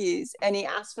debuts and he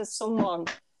asks for someone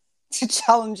to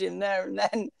challenge him there, and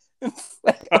then comes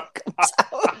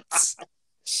out.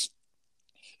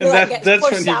 And like that's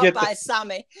pushed when you out get by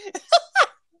Sammy.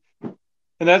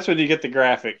 And that's when you get the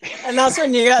graphic. And that's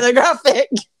when you get the graphic.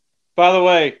 By the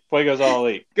way, Fuego's All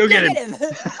Elite. Go get him.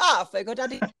 Fuego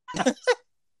Daddy.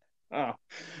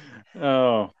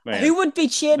 Oh, man. Who would be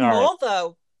cheered more,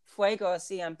 though? Fuego or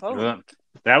CM Punk?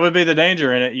 That would be the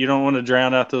danger in it. You don't want to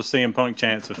drown out those CM Punk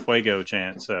chants with Fuego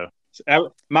chants. So that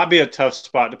might be a tough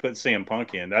spot to put CM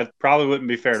Punk in. That probably wouldn't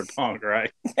be fair to Punk, right?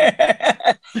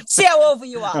 See how over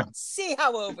you are. See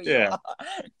how over you are.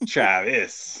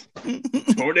 Travis.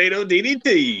 Tornado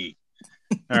DDT.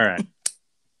 All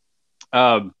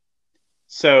right.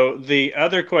 So the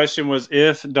other question was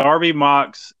if Darby,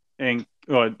 Mox, Kingston,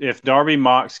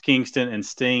 and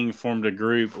Sting formed a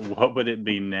group, what would it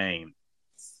be named?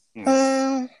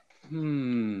 I'm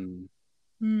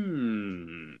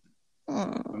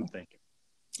thinking.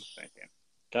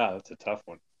 God, that's a tough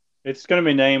one. It's going to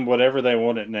be named whatever they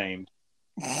want it named.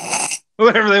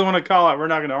 Whatever they want to call it. We're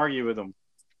not going to argue with them.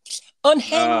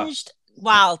 Unhinged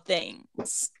Wild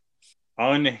Things.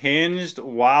 Unhinged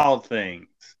Wild Things.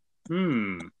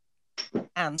 And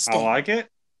Sting. I like it.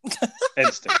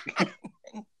 And Sting.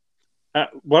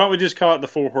 Why don't we just call it the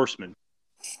Four Horsemen?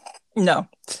 No.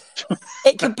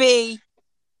 It could be...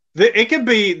 It could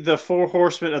be the Four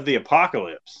Horsemen of the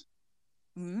Apocalypse.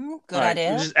 Good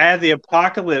idea. Just add the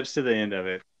Apocalypse to the end of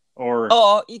it.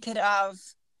 Or you could have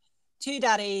two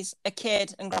daddies, a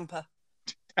kid, and grandpa.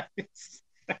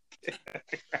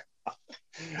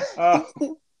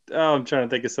 I'm trying to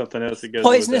think of something else that goes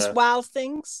Poisonous with Wild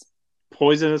Things.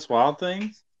 Poisonous Wild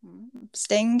Things?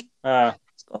 Sting.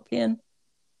 Scorpion.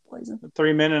 Poison.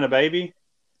 3 Men and a Baby?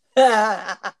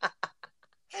 Good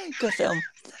film.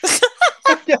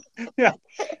 Yeah.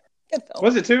 Good film.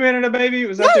 Was it 2 Men and a Baby?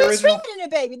 Was that the original? 3 Men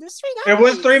and a Baby. There's 3 guys. It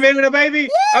was 3 Men and a Baby? Yeah.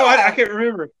 Oh, I can't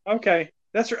remember. Okay.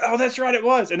 That's right. It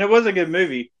was. And it was a good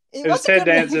movie. It was Ted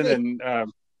Danson and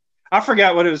I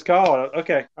forgot what it was called.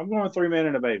 Okay. I'm going with 3 Men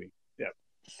and a Baby. Yeah.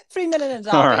 3 Men and a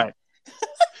Darby. All right.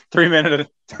 3 Men and a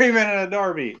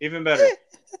Darby. Even better.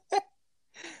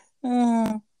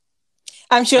 I'm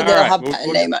sure they'll have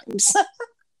better names.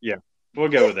 Yeah. We'll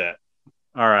go with that.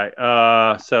 All right.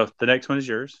 So the next one is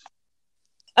yours.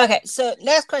 Okay. So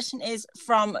next question is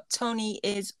from Tony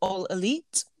is All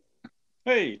Elite.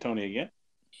 Hey, Tony again.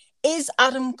 Is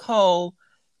Adam Cole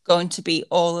going to be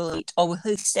All Elite, or will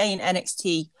he stay in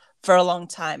NXT for a long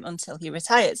time until he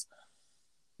retires?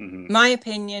 My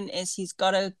opinion is he's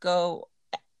got to go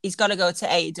to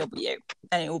AEW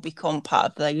and it will become part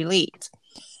of the Elite.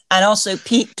 And also,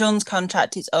 Pete Dunne's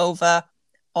contract is over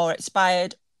or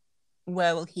expired.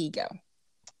 Where will he go?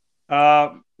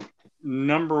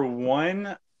 Number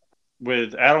one,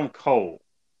 with Adam Cole.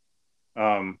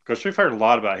 Because we've heard a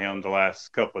lot about him the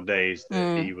last couple of days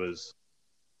that he was,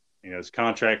 his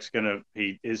contract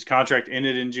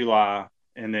ended in July,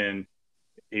 and then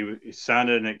he signed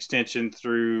an extension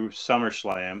through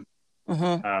SummerSlam,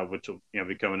 which will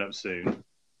be coming up soon.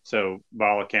 So by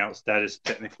all accounts, that is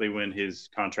technically when his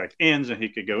contract ends, and he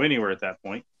could go anywhere at that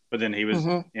point. But then he was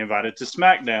invited to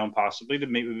SmackDown, possibly to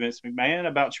meet with Vince McMahon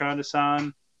about trying to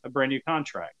sign a brand new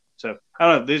contract. So I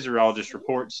don't know. These are all just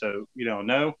reports, so you don't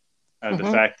know. The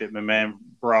fact that McMahon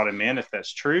brought him in, if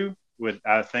that's true, would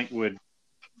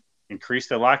increase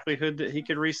the likelihood that he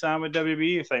could re-sign with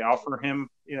WWE if they offer him,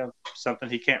 something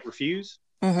he can't refuse.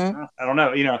 I don't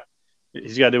know.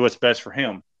 He's got to do what's best for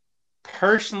him.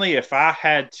 Personally, if I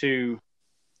had to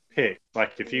pick,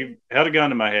 like if you held a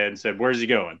gun to my head and said, "Where's he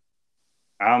going?"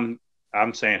 I'm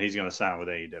saying he's going to sign with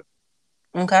AEW.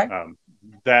 Okay.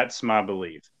 That's my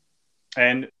belief.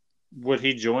 And would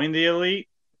he join the Elite?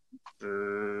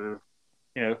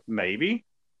 Maybe.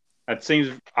 It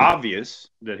seems obvious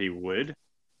that he would,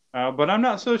 but I'm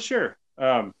not so sure.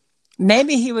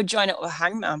 Maybe he would join it with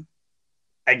Hangman.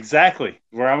 Exactly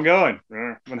where I'm going.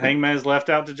 When Hangman's left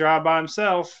out to dry by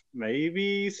himself,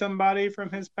 maybe somebody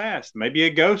from his past, maybe a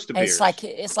ghost appears.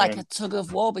 It's like a tug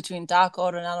of war between Dark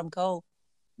Order and Adam Cole.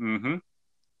 Mm-hmm.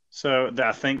 So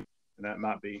I think that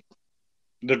might be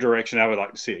the direction I would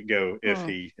like to see it go if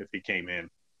he came in.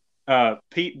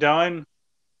 Pete Dunne.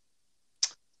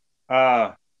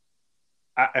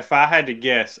 If I had to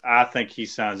guess, I think he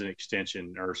signs an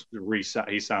extension or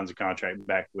he signs a contract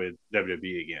back with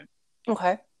WWE again.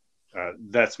 Okay.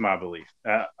 That's my belief.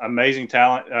 Amazing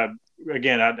talent.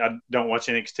 Again, I don't watch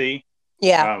NXT.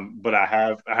 Yeah. But I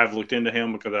have looked into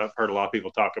him because I've heard a lot of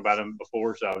people talk about him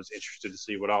before, so I was interested to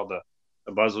see what all the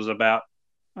buzz was about.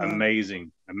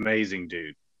 Amazing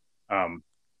dude.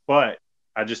 But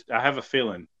I have a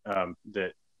feeling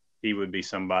that he would be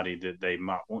somebody that they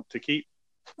might want to keep.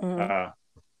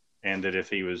 And that if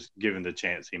he was given the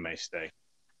chance, he may stay.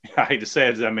 I hate to say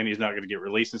it, does that mean he's not going to get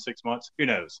released in 6 months? Who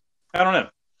knows? I don't know.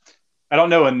 I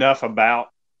don't know enough about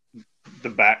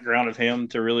the background of him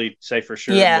to really say for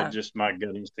sure. Yeah. But just my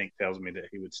gut instinct tells me that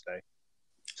he would stay.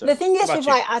 So, the thing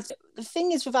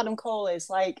is with Adam Cole is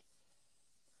like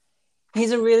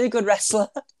he's a really good wrestler,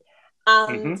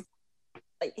 and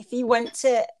like if he went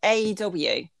to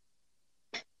AEW,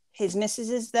 his missus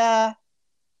is there.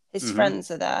 His friends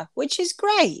are there, which is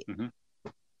great.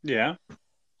 Yeah.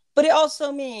 But it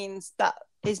also means that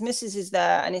his missus is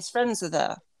there and his friends are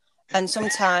there. And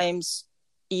sometimes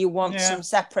you want some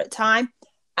separate time.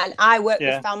 And I worked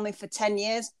with family for 10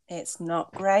 years. It's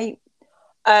not great.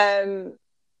 So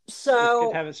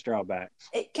it can have its drawbacks.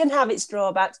 It can have its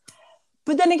drawbacks.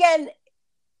 But then again,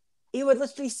 you would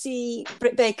literally see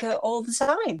Britt Baker all the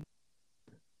time.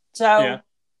 So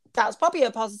that's probably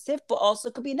a positive, but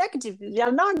also could be a negative if you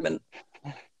had an argument.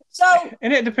 So,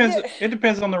 and it depends. It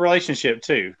depends on the relationship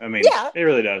too. I mean, it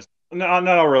really does. Not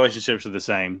all relationships are the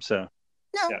same. So,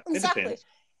 no, exactly.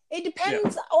 It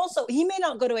depends. Also, he may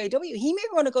not go to AW. He may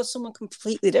want to go somewhere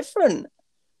completely different.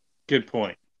 Good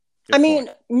point. I mean,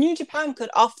 New Japan could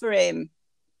offer him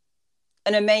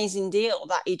an amazing deal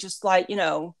that he just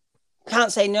can't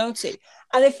say no to.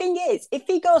 And the thing is, if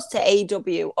he goes to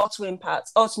AW or to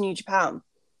Impact or to New Japan,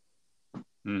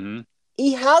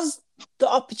 he has the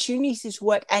opportunity to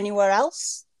work anywhere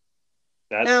else.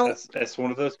 That's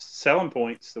one of the selling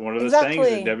points. One of the things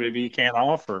that WWE can't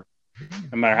offer.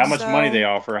 No matter how much money they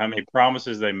offer, how many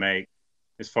promises they make,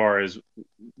 as far as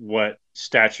what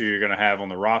stature you're going to have on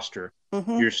the roster,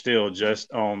 you're still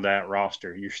just on that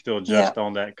roster. You're still just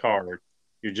on that card.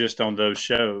 You're just on those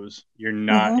shows. You're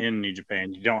not in New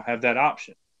Japan. You don't have that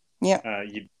option. Yeah.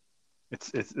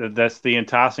 That's the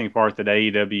enticing part that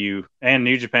AEW and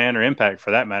New Japan or Impact,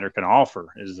 for that matter, can offer,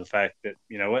 is the fact that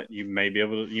you may be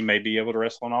able to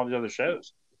wrestle on all the other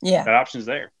shows. Yeah, that option's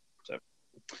there. So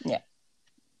yeah.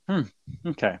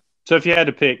 Okay. So if you had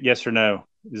to pick, yes or no,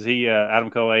 is he Adam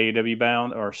Cole AEW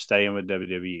bound or staying with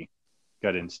WWE?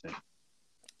 Gut instinct.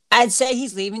 I'd say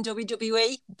he's leaving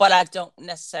WWE, but I don't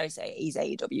necessarily say he's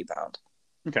AEW bound.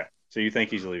 Okay, so you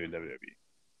think he's leaving WWE?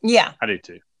 Yeah, I do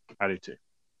too.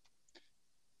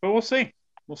 But we'll see.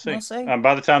 We'll see.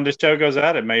 By the time this show goes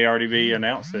out, it may already be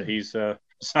announced that he's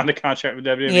signed a contract with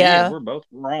WWE. Yeah. We're both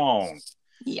wrong.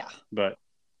 Yeah. But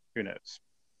who knows?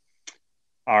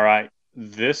 All right.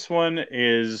 This one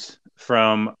is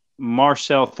from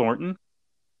Marcel Thornton.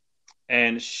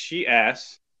 And she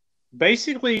asks,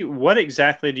 basically, what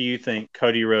exactly do you think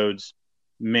Cody Rhodes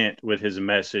meant with his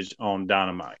message on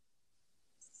Dynamite?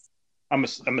 I'm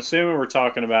assuming we're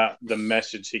talking about the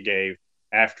message he gave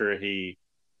after he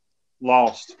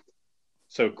lost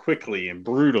so quickly and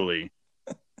brutally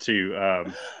to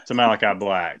Malachi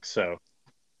Black. So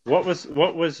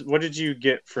what did you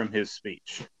get from his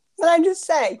speech? Can I just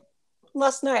say,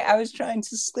 last night I was trying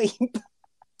to sleep.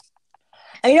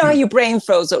 And you know how your brain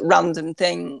throws up random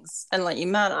things and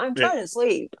I'm trying to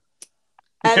sleep.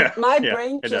 And my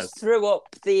brain just threw up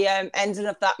the ending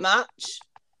of that match.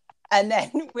 And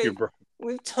then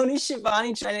with Tony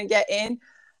Schiavone trying to get in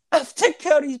after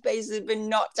Cody's basically been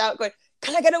knocked out, going,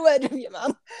 "Can I get a word with you,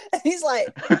 man?" And he's like,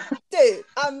 "Dude,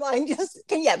 I'm like,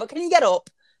 can you get up?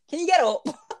 Can you get up?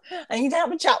 I need to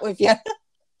have a chat with you."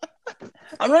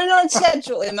 I'm running on a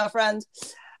schedule here, my friend.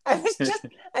 I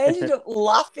ended up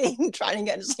laughing, trying to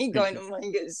get to sleep, going, "Oh my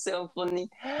God, it's so funny."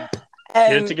 Get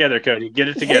it together, Cody. Get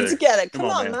it together. Come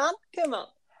on, man. Come on.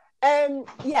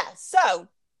 Yeah, so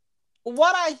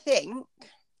what I think,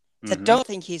 I don't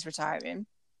think he's retiring.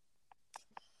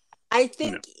 I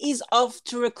think he's off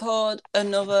to record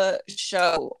another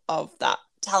show of that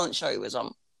talent show he was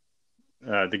on.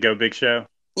 The Go Big Show?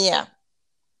 Yeah.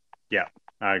 Yeah,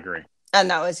 I agree. And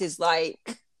that was his cut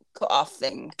off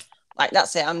thing. Like,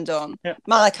 that's it. I'm done. Yep.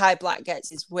 Malachi Black gets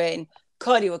his win.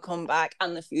 Cody will come back,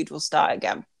 and the feud will start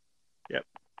again. Yep,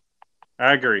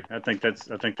 I agree. I think that's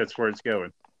where it's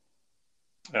going.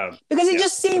 Because it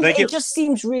just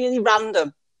seems really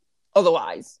random.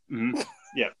 Otherwise, mm-hmm.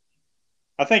 Yeah,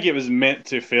 I think it was meant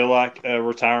to feel like a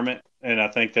retirement, and I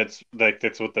think that's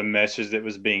what the message that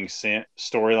was being sent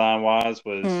storyline wise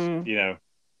was. You know,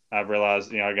 I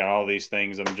realized I got all these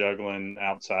things I'm juggling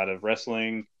outside of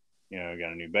wrestling. I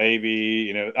got a new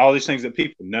baby. All these things that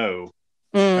people know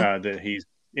that he's.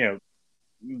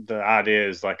 The idea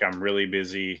is like I'm really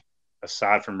busy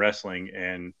aside from wrestling,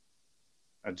 and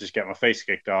I just got my face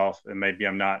kicked off, and maybe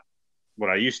I'm not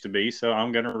what I used to be, so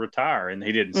I'm going to retire. And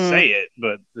he didn't say it,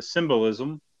 but the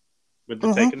symbolism with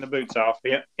the taking the boots off.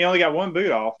 He only got one boot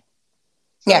off.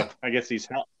 So I guess he's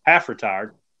half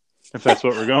retired, if that's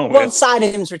what we're going with. One side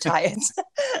of him's retired.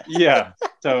 Yeah.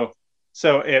 So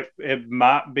it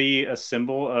might be a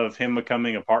symbol of him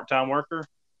becoming a part-time worker.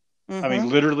 I mean,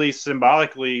 literally,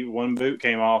 symbolically, one boot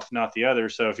came off, not the other.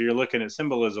 So if you're looking at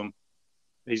symbolism,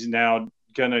 he's now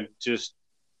going to just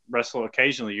wrestle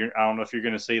occasionally. I don't know if you're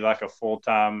going to see like a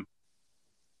full-time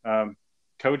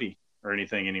Cody or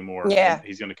anything anymore. Yeah.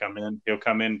 He's going to come in. He'll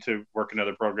come in to work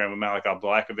another program with Malachi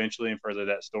Black eventually and further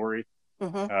that story.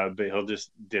 But he'll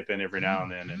just dip in every now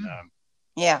and then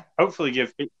and hopefully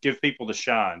give people the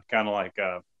shine, kind of like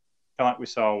we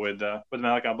saw with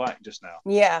Malachi Black just now.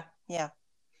 Yeah.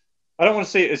 I don't want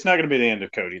to see it. It's not going to be the end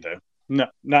of Cody though. No,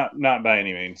 not by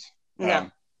any means.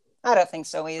 No, I don't think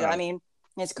so either. I mean,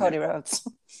 it's Cody Rhodes.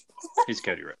 He's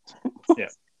Cody Rhodes. Yeah,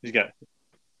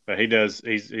 but he does.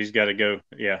 He's got to go.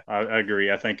 Yeah, I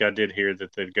agree. I think I did hear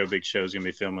that the Go Big Show is going to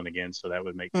be filming again, so that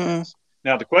would make sense.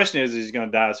 Now the question is he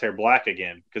going to dye his hair black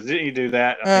again? Because didn't he do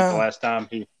that? I think the last time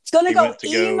he's going to go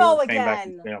emo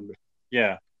again.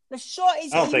 Yeah, the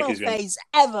shortest emo phase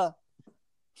ever.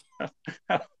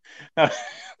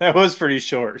 That was pretty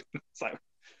short. It's like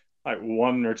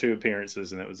one or two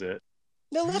appearances, and that was it.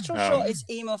 The literal shortest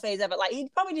emo phase ever. Like, he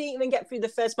probably didn't even get through the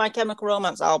first My Chemical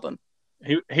Romance album.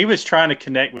 He was trying to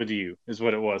connect with you, is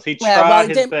what it was. He tried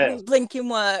his best. Blinking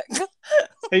work.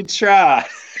 He tried.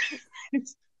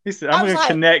 He said, "I'm going to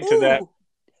connect to that."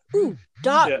 Ooh,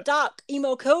 dark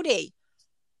emo Cody.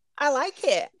 I like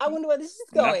it. I wonder where this is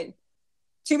going. No,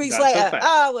 2 weeks later,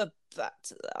 we're back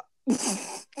to that.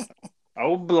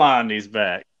 Old Blondie's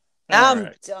back. I'm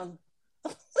done.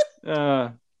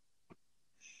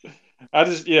 I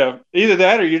just, either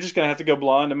that or you're just going to have to go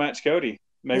blonde to match Cody.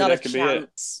 Maybe that could be it.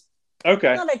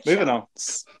 Okay, moving on.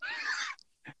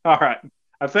 All right.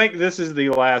 I think this is the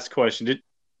last question.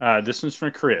 This one's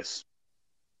from Chris.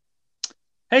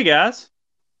 Hey, guys.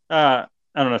 I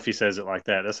don't know if he says it like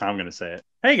that. That's how I'm going to say it.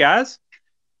 Hey, guys.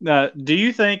 Do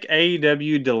you think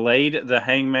AEW delayed the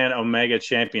Hangman Omega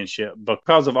Championship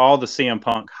because of all the CM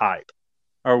Punk hype?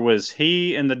 Or was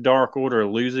he and the Dark Order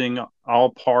losing all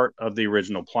part of the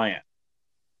original plan?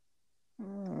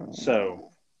 So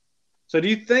do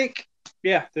you think,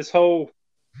 this whole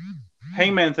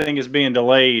Hangman thing is being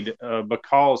delayed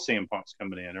because CM Punk's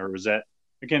coming in? Or was that,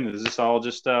 again, is this all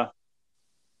just part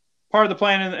of the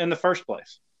plan in the first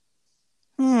place?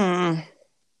 And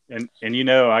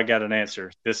I got an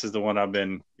answer. This is the one I've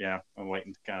been, I'm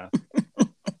waiting to kind of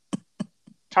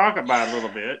talk about a little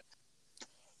bit.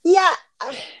 Yeah.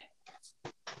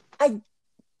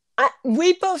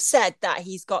 We both said that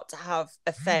he's got to have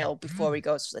a fail before he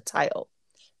goes for the title.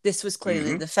 This was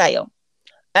clearly the fail.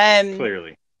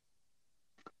 Clearly.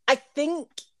 I think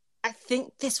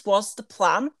this was the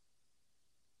plan.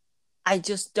 I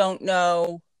just don't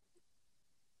know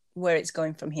where it's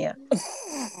going from here.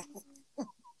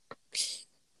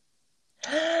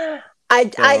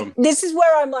 This is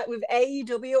where I'm like with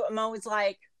AEW. I'm always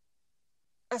like,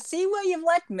 I see where you've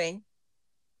led me,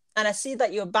 and I see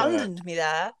that you abandoned me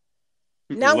there.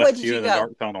 Now, where did you go?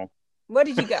 Dark tunnel. Where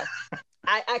did you go?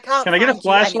 I can't. Can I get a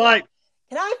flashlight?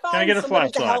 Can I find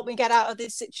somebody to help me get out of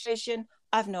this situation?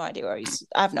 I have no idea where it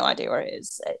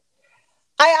is.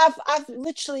 I've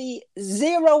literally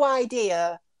zero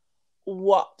idea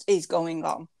what is going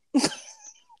on.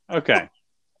 Okay.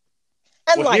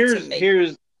 Enlighten me.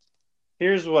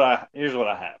 Here's what I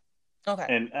have. Okay.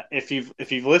 And if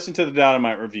you've listened to the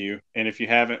Dynamite review, and if you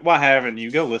haven't, why haven't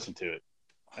you? Go listen to it.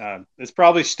 It's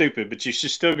probably stupid, but you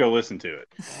should still go listen to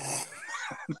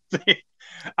it.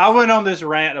 I went on this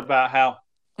rant about how.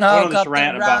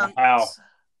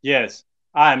 Yes,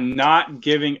 I'm not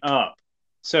giving up.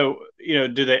 So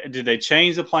did they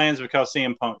change the plans because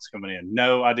CM Punk's coming in?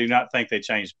 No, I do not think they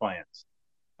changed plans.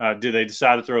 Do they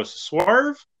decide to throw us a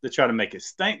swerve to try to make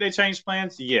us think they changed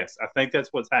plans? Yes, I think that's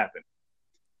what's happened.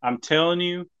 I'm telling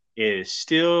you, It is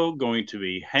still going to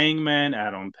be Hangman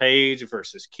Adam Page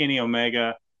versus Kenny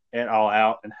Omega at All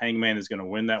Out, and Hangman is going to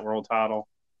win that world title.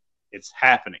 It's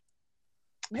happening.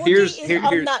 Woody is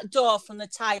on that door from the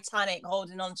Titanic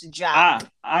holding on to Jack.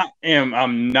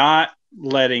 I'm not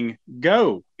letting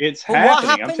go. It's happening.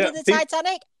 What happened to the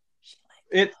Titanic?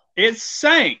 It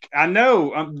sank. I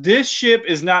know. This ship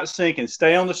is not sinking.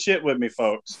 Stay on the ship with me,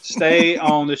 folks. Stay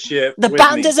on the ship. The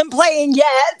band isn't playing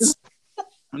yet.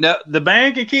 No, the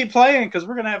band can keep playing because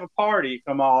we're gonna have a party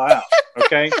come All Out.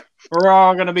 Okay, we're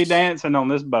all gonna be dancing on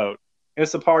this boat.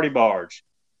 It's a party barge.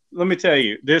 Let me tell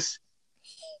you,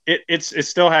 it's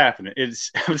still happening.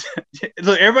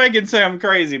 Look, everybody can say I'm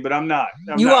crazy, but I'm not.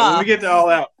 I'm not. When we get to All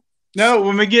Out,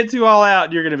 when we get to All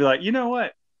Out, you're gonna be like, you know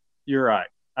what? You're right.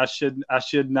 I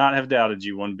should not have doubted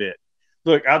you one bit.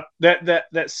 Look,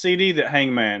 that CD that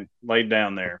Hangman laid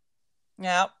down there.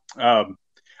 Yeah.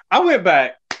 I went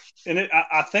back, and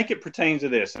I think it pertains to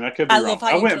this, and I could be wrong.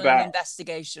 I went back.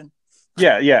 Investigation.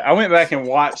 Yeah. I went back and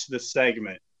watched the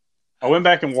segment.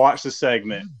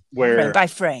 Where frame by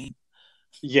frame.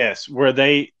 Yes, where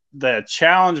the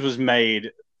challenge was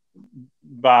made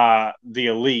by the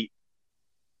Elite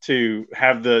to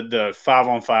have the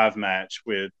 5-on-5 match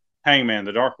with Hangman,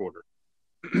 the Dark Order.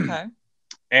 Okay.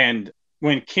 And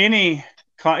when Kenny,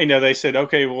 they said,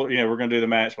 okay, well, we're going to do the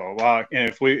match, blah, blah, blah.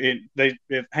 And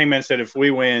if Hangman said, if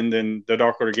we win, then the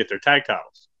Dark Order get their tag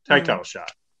title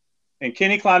shot. And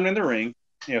Kenny climbed in the ring,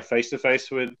 face to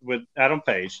face with Adam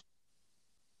Page.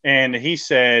 And he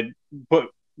said, but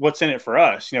what's in it for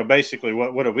us? Basically,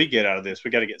 what do we get out of this? We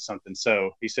got to get something.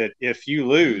 So he said, if you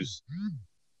lose,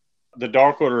 the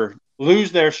Dark Order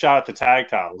lose their shot at the tag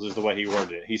titles, is the way he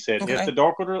worded it. He said,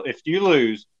 if you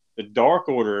lose, the Dark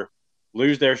Order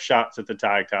lose their shots at the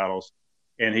tag titles.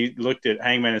 And he looked at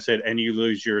Hangman and said, and you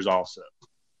lose yours also.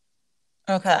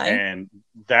 Okay. And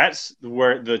that's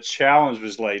where the challenge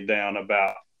was laid down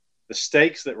about the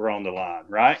stakes that were on the line,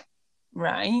 right?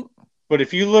 Right. But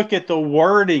if you look at the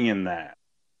wording in that,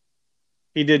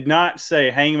 he did not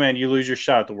say, Hangman, you lose your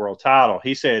shot at the world title.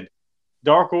 He said,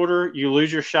 Dark Order, you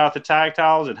lose your shot at the tag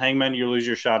titles, and Hangman, you lose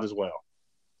your shot as well.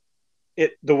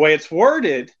 The way it's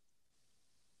worded,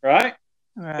 right?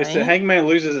 It's that Hangman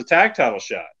loses a tag title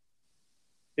shot.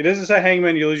 It doesn't say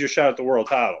Hangman, you lose your shot at the world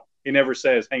title. He never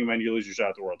says Hangman, you lose your shot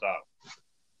at the world title.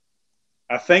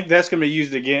 I think that's going to be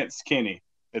used against Kenny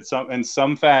in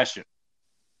some fashion,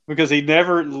 because he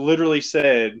never literally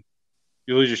said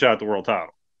you lose your shot at the world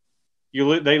title.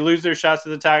 They lose their shots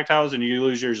at the tag titles, and you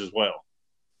lose yours as well.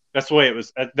 That's the way it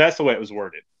was. That's the way it was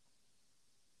worded.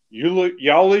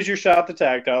 Y'all lose your shot at the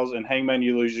tag titles, and Hangman,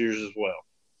 you lose yours as well.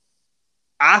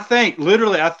 I think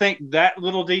that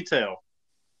little detail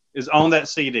is on that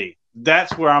CD.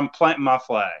 That's where I'm planting my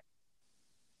flag.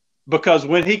 Because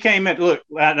when he came in, look,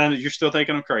 you're still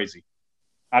thinking I'm crazy.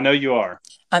 I know you are.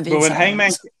 But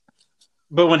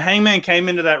when Hangman came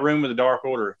into that room with the Dark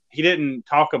Order, he didn't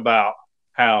talk about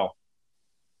how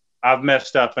I've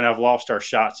messed up and I've lost our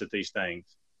shots at these things.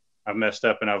 I've messed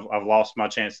up and I've lost my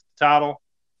chance at the title.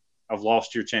 I've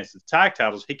lost your chance at the tag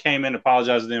titles. He came in and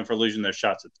apologized to them for losing their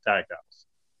shots at the tag titles.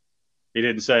 He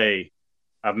didn't say,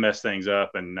 I've messed things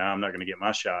up and now I'm not going to get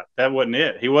my shot. That wasn't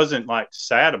it. He wasn't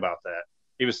sad about that.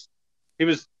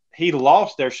 He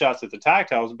lost their shots at the tag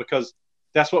titles because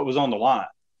that's what was on the line.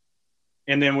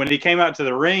 And then when he came out to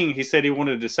the ring, he said he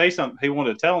wanted to say something. He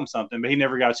wanted to tell him something, but he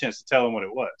never got a chance to tell him what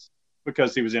it was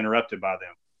because he was interrupted by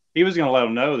them. He was going to let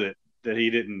them know that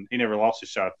he never lost his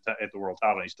shot at the world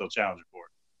title and he's still challenging for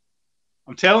it.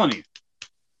 I'm telling you,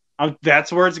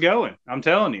 that's where it's going. I'm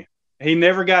telling you, he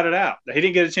never got it out. He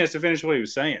didn't get a chance to finish what he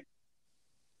was saying.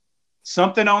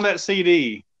 Something on that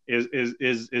CD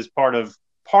is part of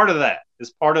that.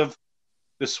 Is part of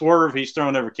the swerve he's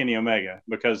thrown over Kenny Omega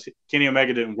because Kenny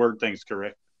Omega didn't word things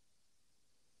correct.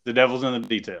 The devil's in the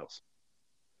details.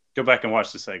 Go back and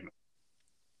watch the segment.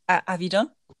 Have you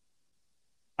done?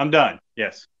 I'm done.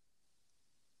 Yes.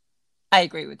 I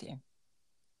agree with you.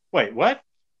 Wait, what?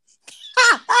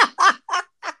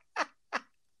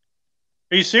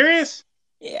 Are you serious?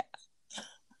 Yeah.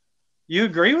 You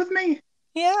agree with me?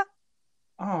 Yeah.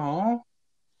 Oh.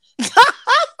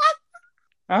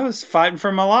 I was fighting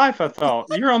for my life, I thought.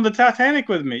 You're on the Titanic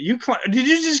with me. Did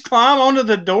you just climb onto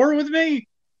the door with me?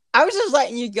 I was just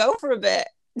letting you go for a bit.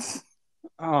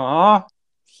 Aw.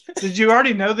 Did you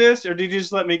already know this, or did you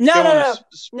just let me No.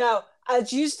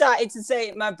 As you started to say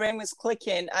it, my brain was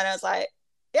clicking, and I was like,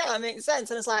 yeah, that makes sense.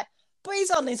 And it's like, but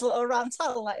he's on his little rant,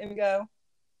 I'll let him go.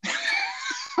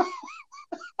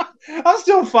 I'm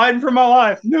still fighting for my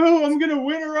life. No, I'm going to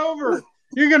win her over.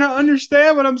 You're going to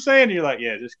understand what I'm saying. You're like,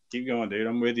 yeah, just keep going, dude.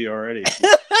 I'm with you already.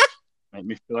 Make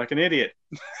me feel like an idiot.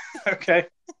 Okay.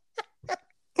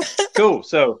 Cool.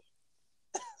 So,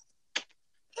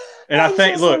 and I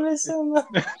think, look, so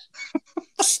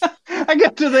I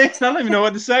got to the end. I don't even know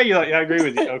what to say. You're like, yeah, I agree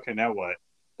with you. Okay, now what?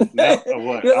 Now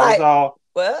what? You're I was all,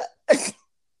 what?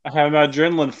 I have my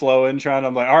adrenaline flowing,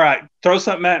 I'm like, all right, throw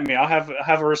something at me. I'll have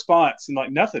a response. And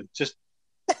like, nothing. Just,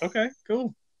 okay,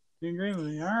 cool. You agree with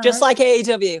me? All right. Just like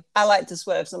AEW. I like to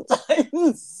swerve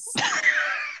sometimes.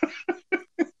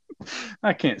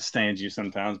 I can't stand you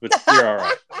sometimes, but you're all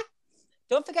right.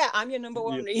 Don't forget, I'm your number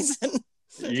one reason.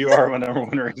 You are my number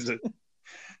one reason.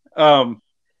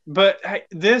 But hey,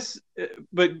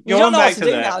 but going back to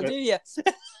that, now, do you?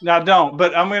 No, I don't.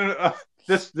 But I'm gonna.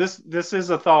 This is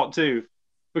a thought too,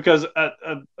 because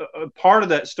a part of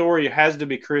that story has to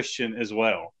be Christian as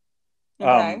well.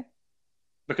 Okay.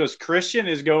 Because Christian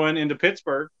is going into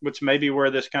Pittsburgh, which may be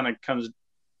where this kind of comes.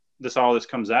 All this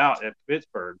comes out at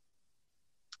Pittsburgh.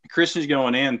 Christian's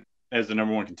going in as the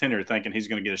number one contender, thinking he's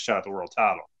going to get a shot at the world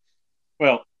title.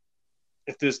 Well,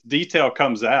 if this detail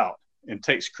comes out and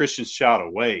takes Christian's shot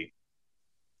away,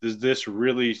 does this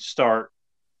really start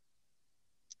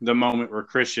the moment where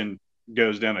Christian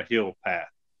goes down a hill path?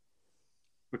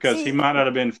 Because he might not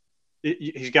have been.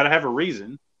 He's got to have a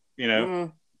reason, you know.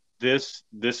 Mm.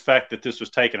 This fact that this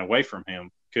was taken away from him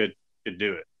could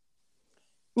do it.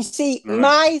 You see,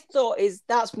 my thought is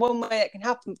that's one way it can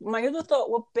happen. My other thought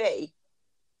would be,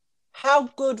 how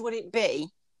good would it be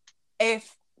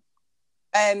if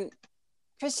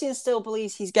Christian still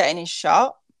believes he's getting his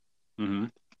shot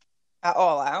at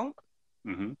All Out,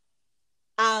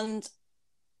 and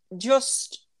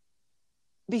just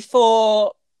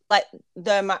before like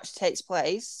the match takes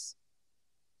place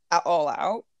at All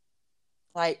Out,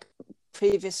 like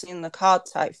previously in the card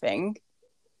type thing,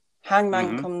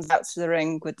 Hangman comes out to the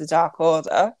ring with the Dark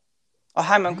Order, or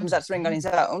Hangman comes out to the ring on his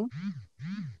own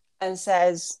and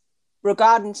says,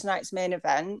 regarding tonight's main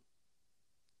event,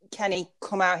 Kenny,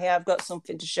 come out here, I've got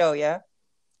something to show you.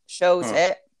 Shows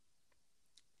it.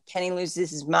 Kenny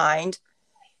loses his mind.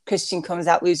 Christian comes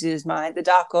out, loses his mind. The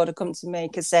Dark Order come to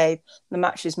make a save. The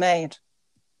match is made.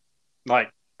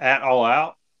 Like at All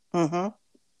Out?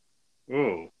 Mm-hmm.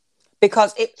 Ooh.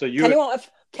 Because Kenny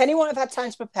won't have had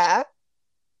time to prepare.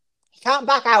 He can't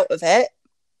back out of it.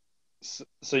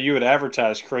 So you would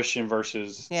advertise Christian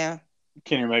versus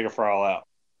Kenny Omega for All Out.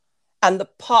 And the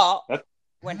pop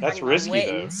when that's Hangman risky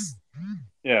wins.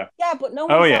 though. Yeah. Yeah, but no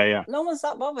one's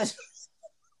that bothered.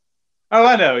 Oh,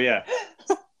 I know, yeah.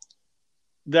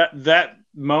 that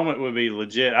moment would be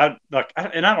legit. I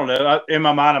don't know. In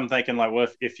my mind, I'm thinking like, well,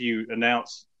 if you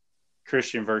announce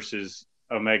Christian versus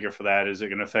Omega for that, is it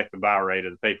going to affect the buy rate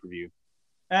of the pay-per-view?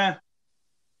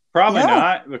 Probably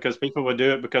not, because people would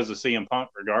do it because of CM Punk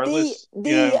regardless.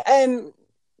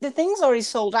 The thing's already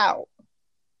sold out.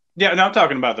 Yeah, no, I'm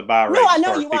talking about the buy rate. No, I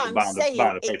know you are. I'm saying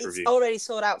it's already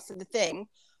sold out for the thing.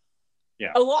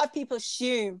 Yeah. A lot of people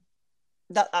assume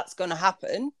that that's going to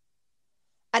happen.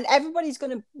 And everybody's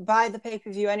going to buy the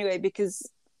pay-per-view anyway, because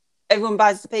everyone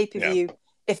buys the pay-per-view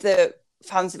if they're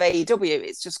fans of AEW.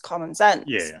 It's just common sense.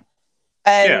 Yeah.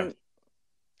 And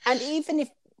even if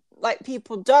like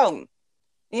people don't,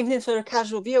 even if they're a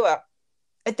casual viewer,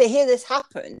 if they hear this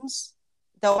happens,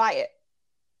 they'll buy it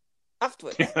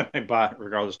afterwards. Yeah, they buy it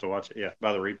regardless to watch it. Yeah,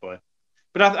 buy the replay.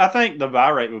 But I think the buy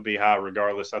rate would be high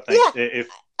regardless. I think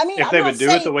if they would do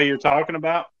it the way you're talking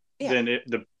about, then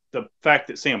the fact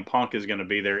that CM Punk is going to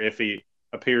be there if he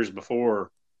appears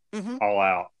before All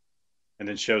Out and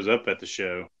then shows up at the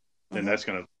show, then that's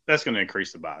gonna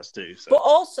increase the buys too. So. But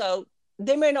also,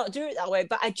 they may not do it that way,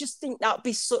 but I just think that would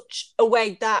be such a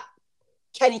way that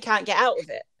Kenny can't get out of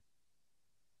it.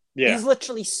 Yeah. He's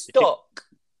literally stuck.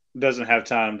 He doesn't have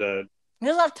time to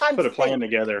put a plan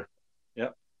together.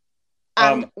 Yep.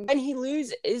 And when he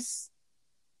loses,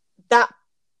 that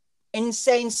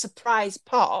insane surprise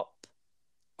pop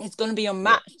is going to be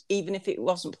unmatched, even if it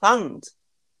wasn't planned.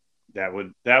 That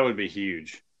would be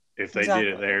huge if they did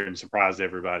it there and surprised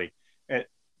everybody. And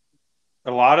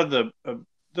a lot of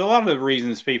the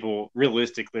reasons people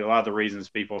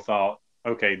thought,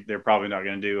 okay, they're probably not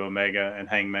going to do Omega and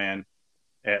Hangman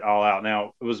at All Out.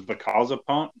 Now, it was because of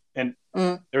Punk. And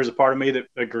there's a part of me that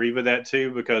agreed with that too,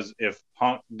 because if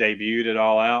Punk debuted at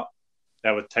All Out,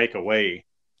 that would take away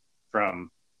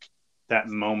from that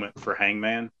moment for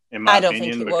Hangman, in my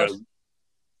opinion. Because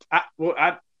I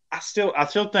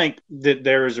still think that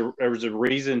there was a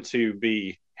reason to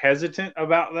be hesitant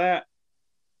about that.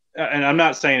 And I'm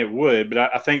not saying it would, but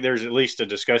I think there's at least a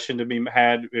discussion to be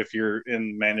had if you're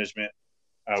in management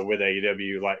with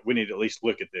AEW. Like, we need to at least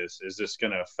look at this. Is this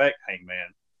going to affect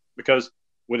Hangman? Because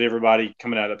would everybody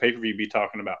coming out of the pay-per-view be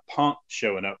talking about Punk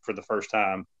showing up for the first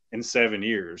time in 7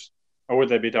 years? Or would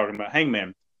they be talking about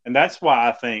Hangman? And that's why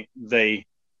I think they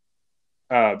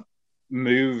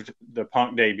moved the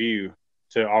Punk debut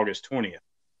to August 20th.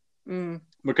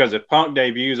 Because if Punk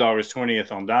debuts August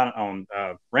 20th on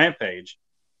Rampage,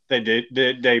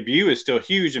 the debut is still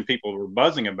huge and people were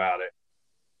buzzing about it.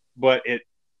 But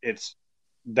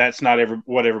that's not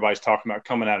what everybody's talking about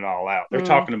coming out and All Out. They're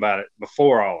talking about it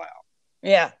before All Out.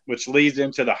 Yeah. Which leads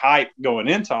into the hype going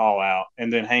into All Out,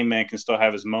 and then Hangman can still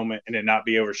have his moment and it not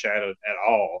be overshadowed at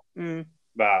all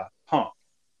by Punk.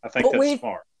 I think that's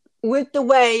smart. With the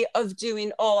way of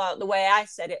doing All Out, the way I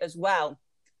said it as well,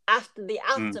 after the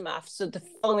aftermath, so the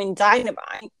following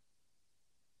Dynamite,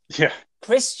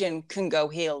 Christian can go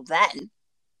heel then.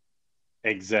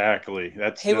 Exactly.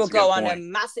 He will go on a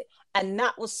massive, and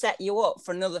that will set you up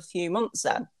for another few months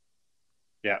then.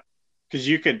 Yeah. Because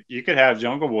you could have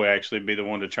Jungle Boy actually be the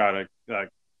one to try to, like,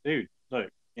 dude, look,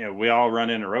 we all run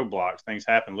into roadblocks. Things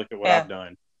happen. Look at what I've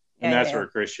done. And that's where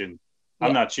Christian,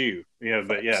 I'm not you.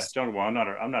 But Jungle Boy, I'm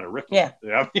not a rookie. Yeah.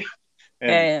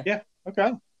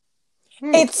 Okay.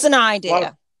 It's an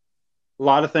idea. A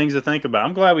lot of things to think about.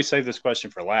 I'm glad we saved this question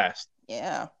for last.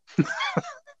 Yeah.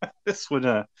 This would,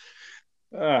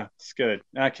 it's good.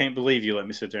 I can't believe you let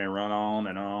me sit there and run on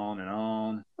and on and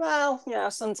on. Well,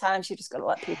 sometimes you just got to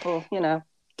let people,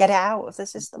 get out of the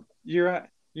system. You're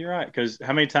right. Because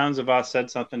how many times have I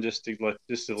said something just to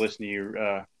listen to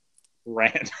you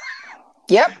rant?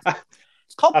 Yep.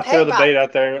 It's called I throw the bait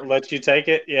out there, let you take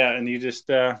it. Yeah, and you just,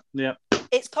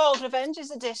 It's called Revenge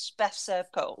is a Dish Best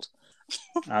Served Cold.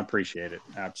 I appreciate it.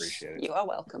 You are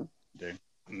welcome. Dude.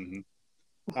 Mm-hmm.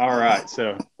 All right,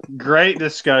 so great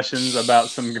discussions about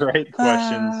some great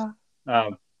questions. I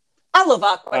love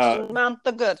our questions, man.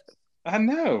 They're good. I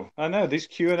know. These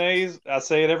Q&As, I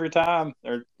say it every time.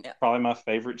 They're probably my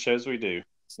favorite shows we do.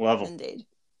 Love them. Indeed.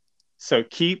 So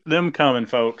keep them coming,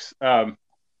 folks.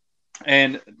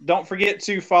 And don't forget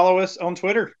to follow us on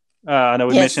Twitter. I know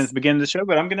we mentioned at the beginning of the show,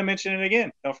 but I'm going to mention it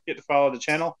again. Don't forget to follow the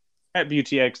channel at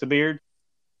BeautyXTheBeard.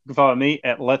 You can follow me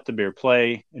at Let the Beard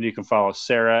Play, and you can follow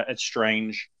Sarah at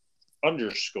Strange_Pixie.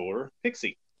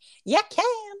 You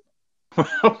can.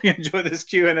 Hope you enjoy this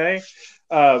Q&A.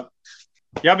 Y'all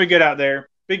be good out there.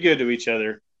 Be good to each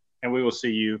other, and we will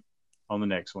see you on the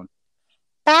next one.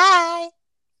 Bye.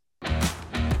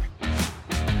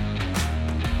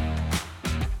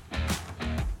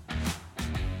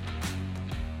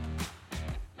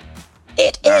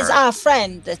 It is our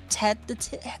friend, the Ted.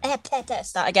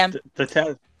 Start again. The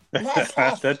Ted. It's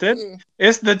the Ted.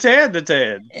 It's the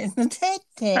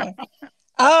Ted.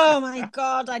 Oh my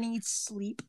God, I need sleep.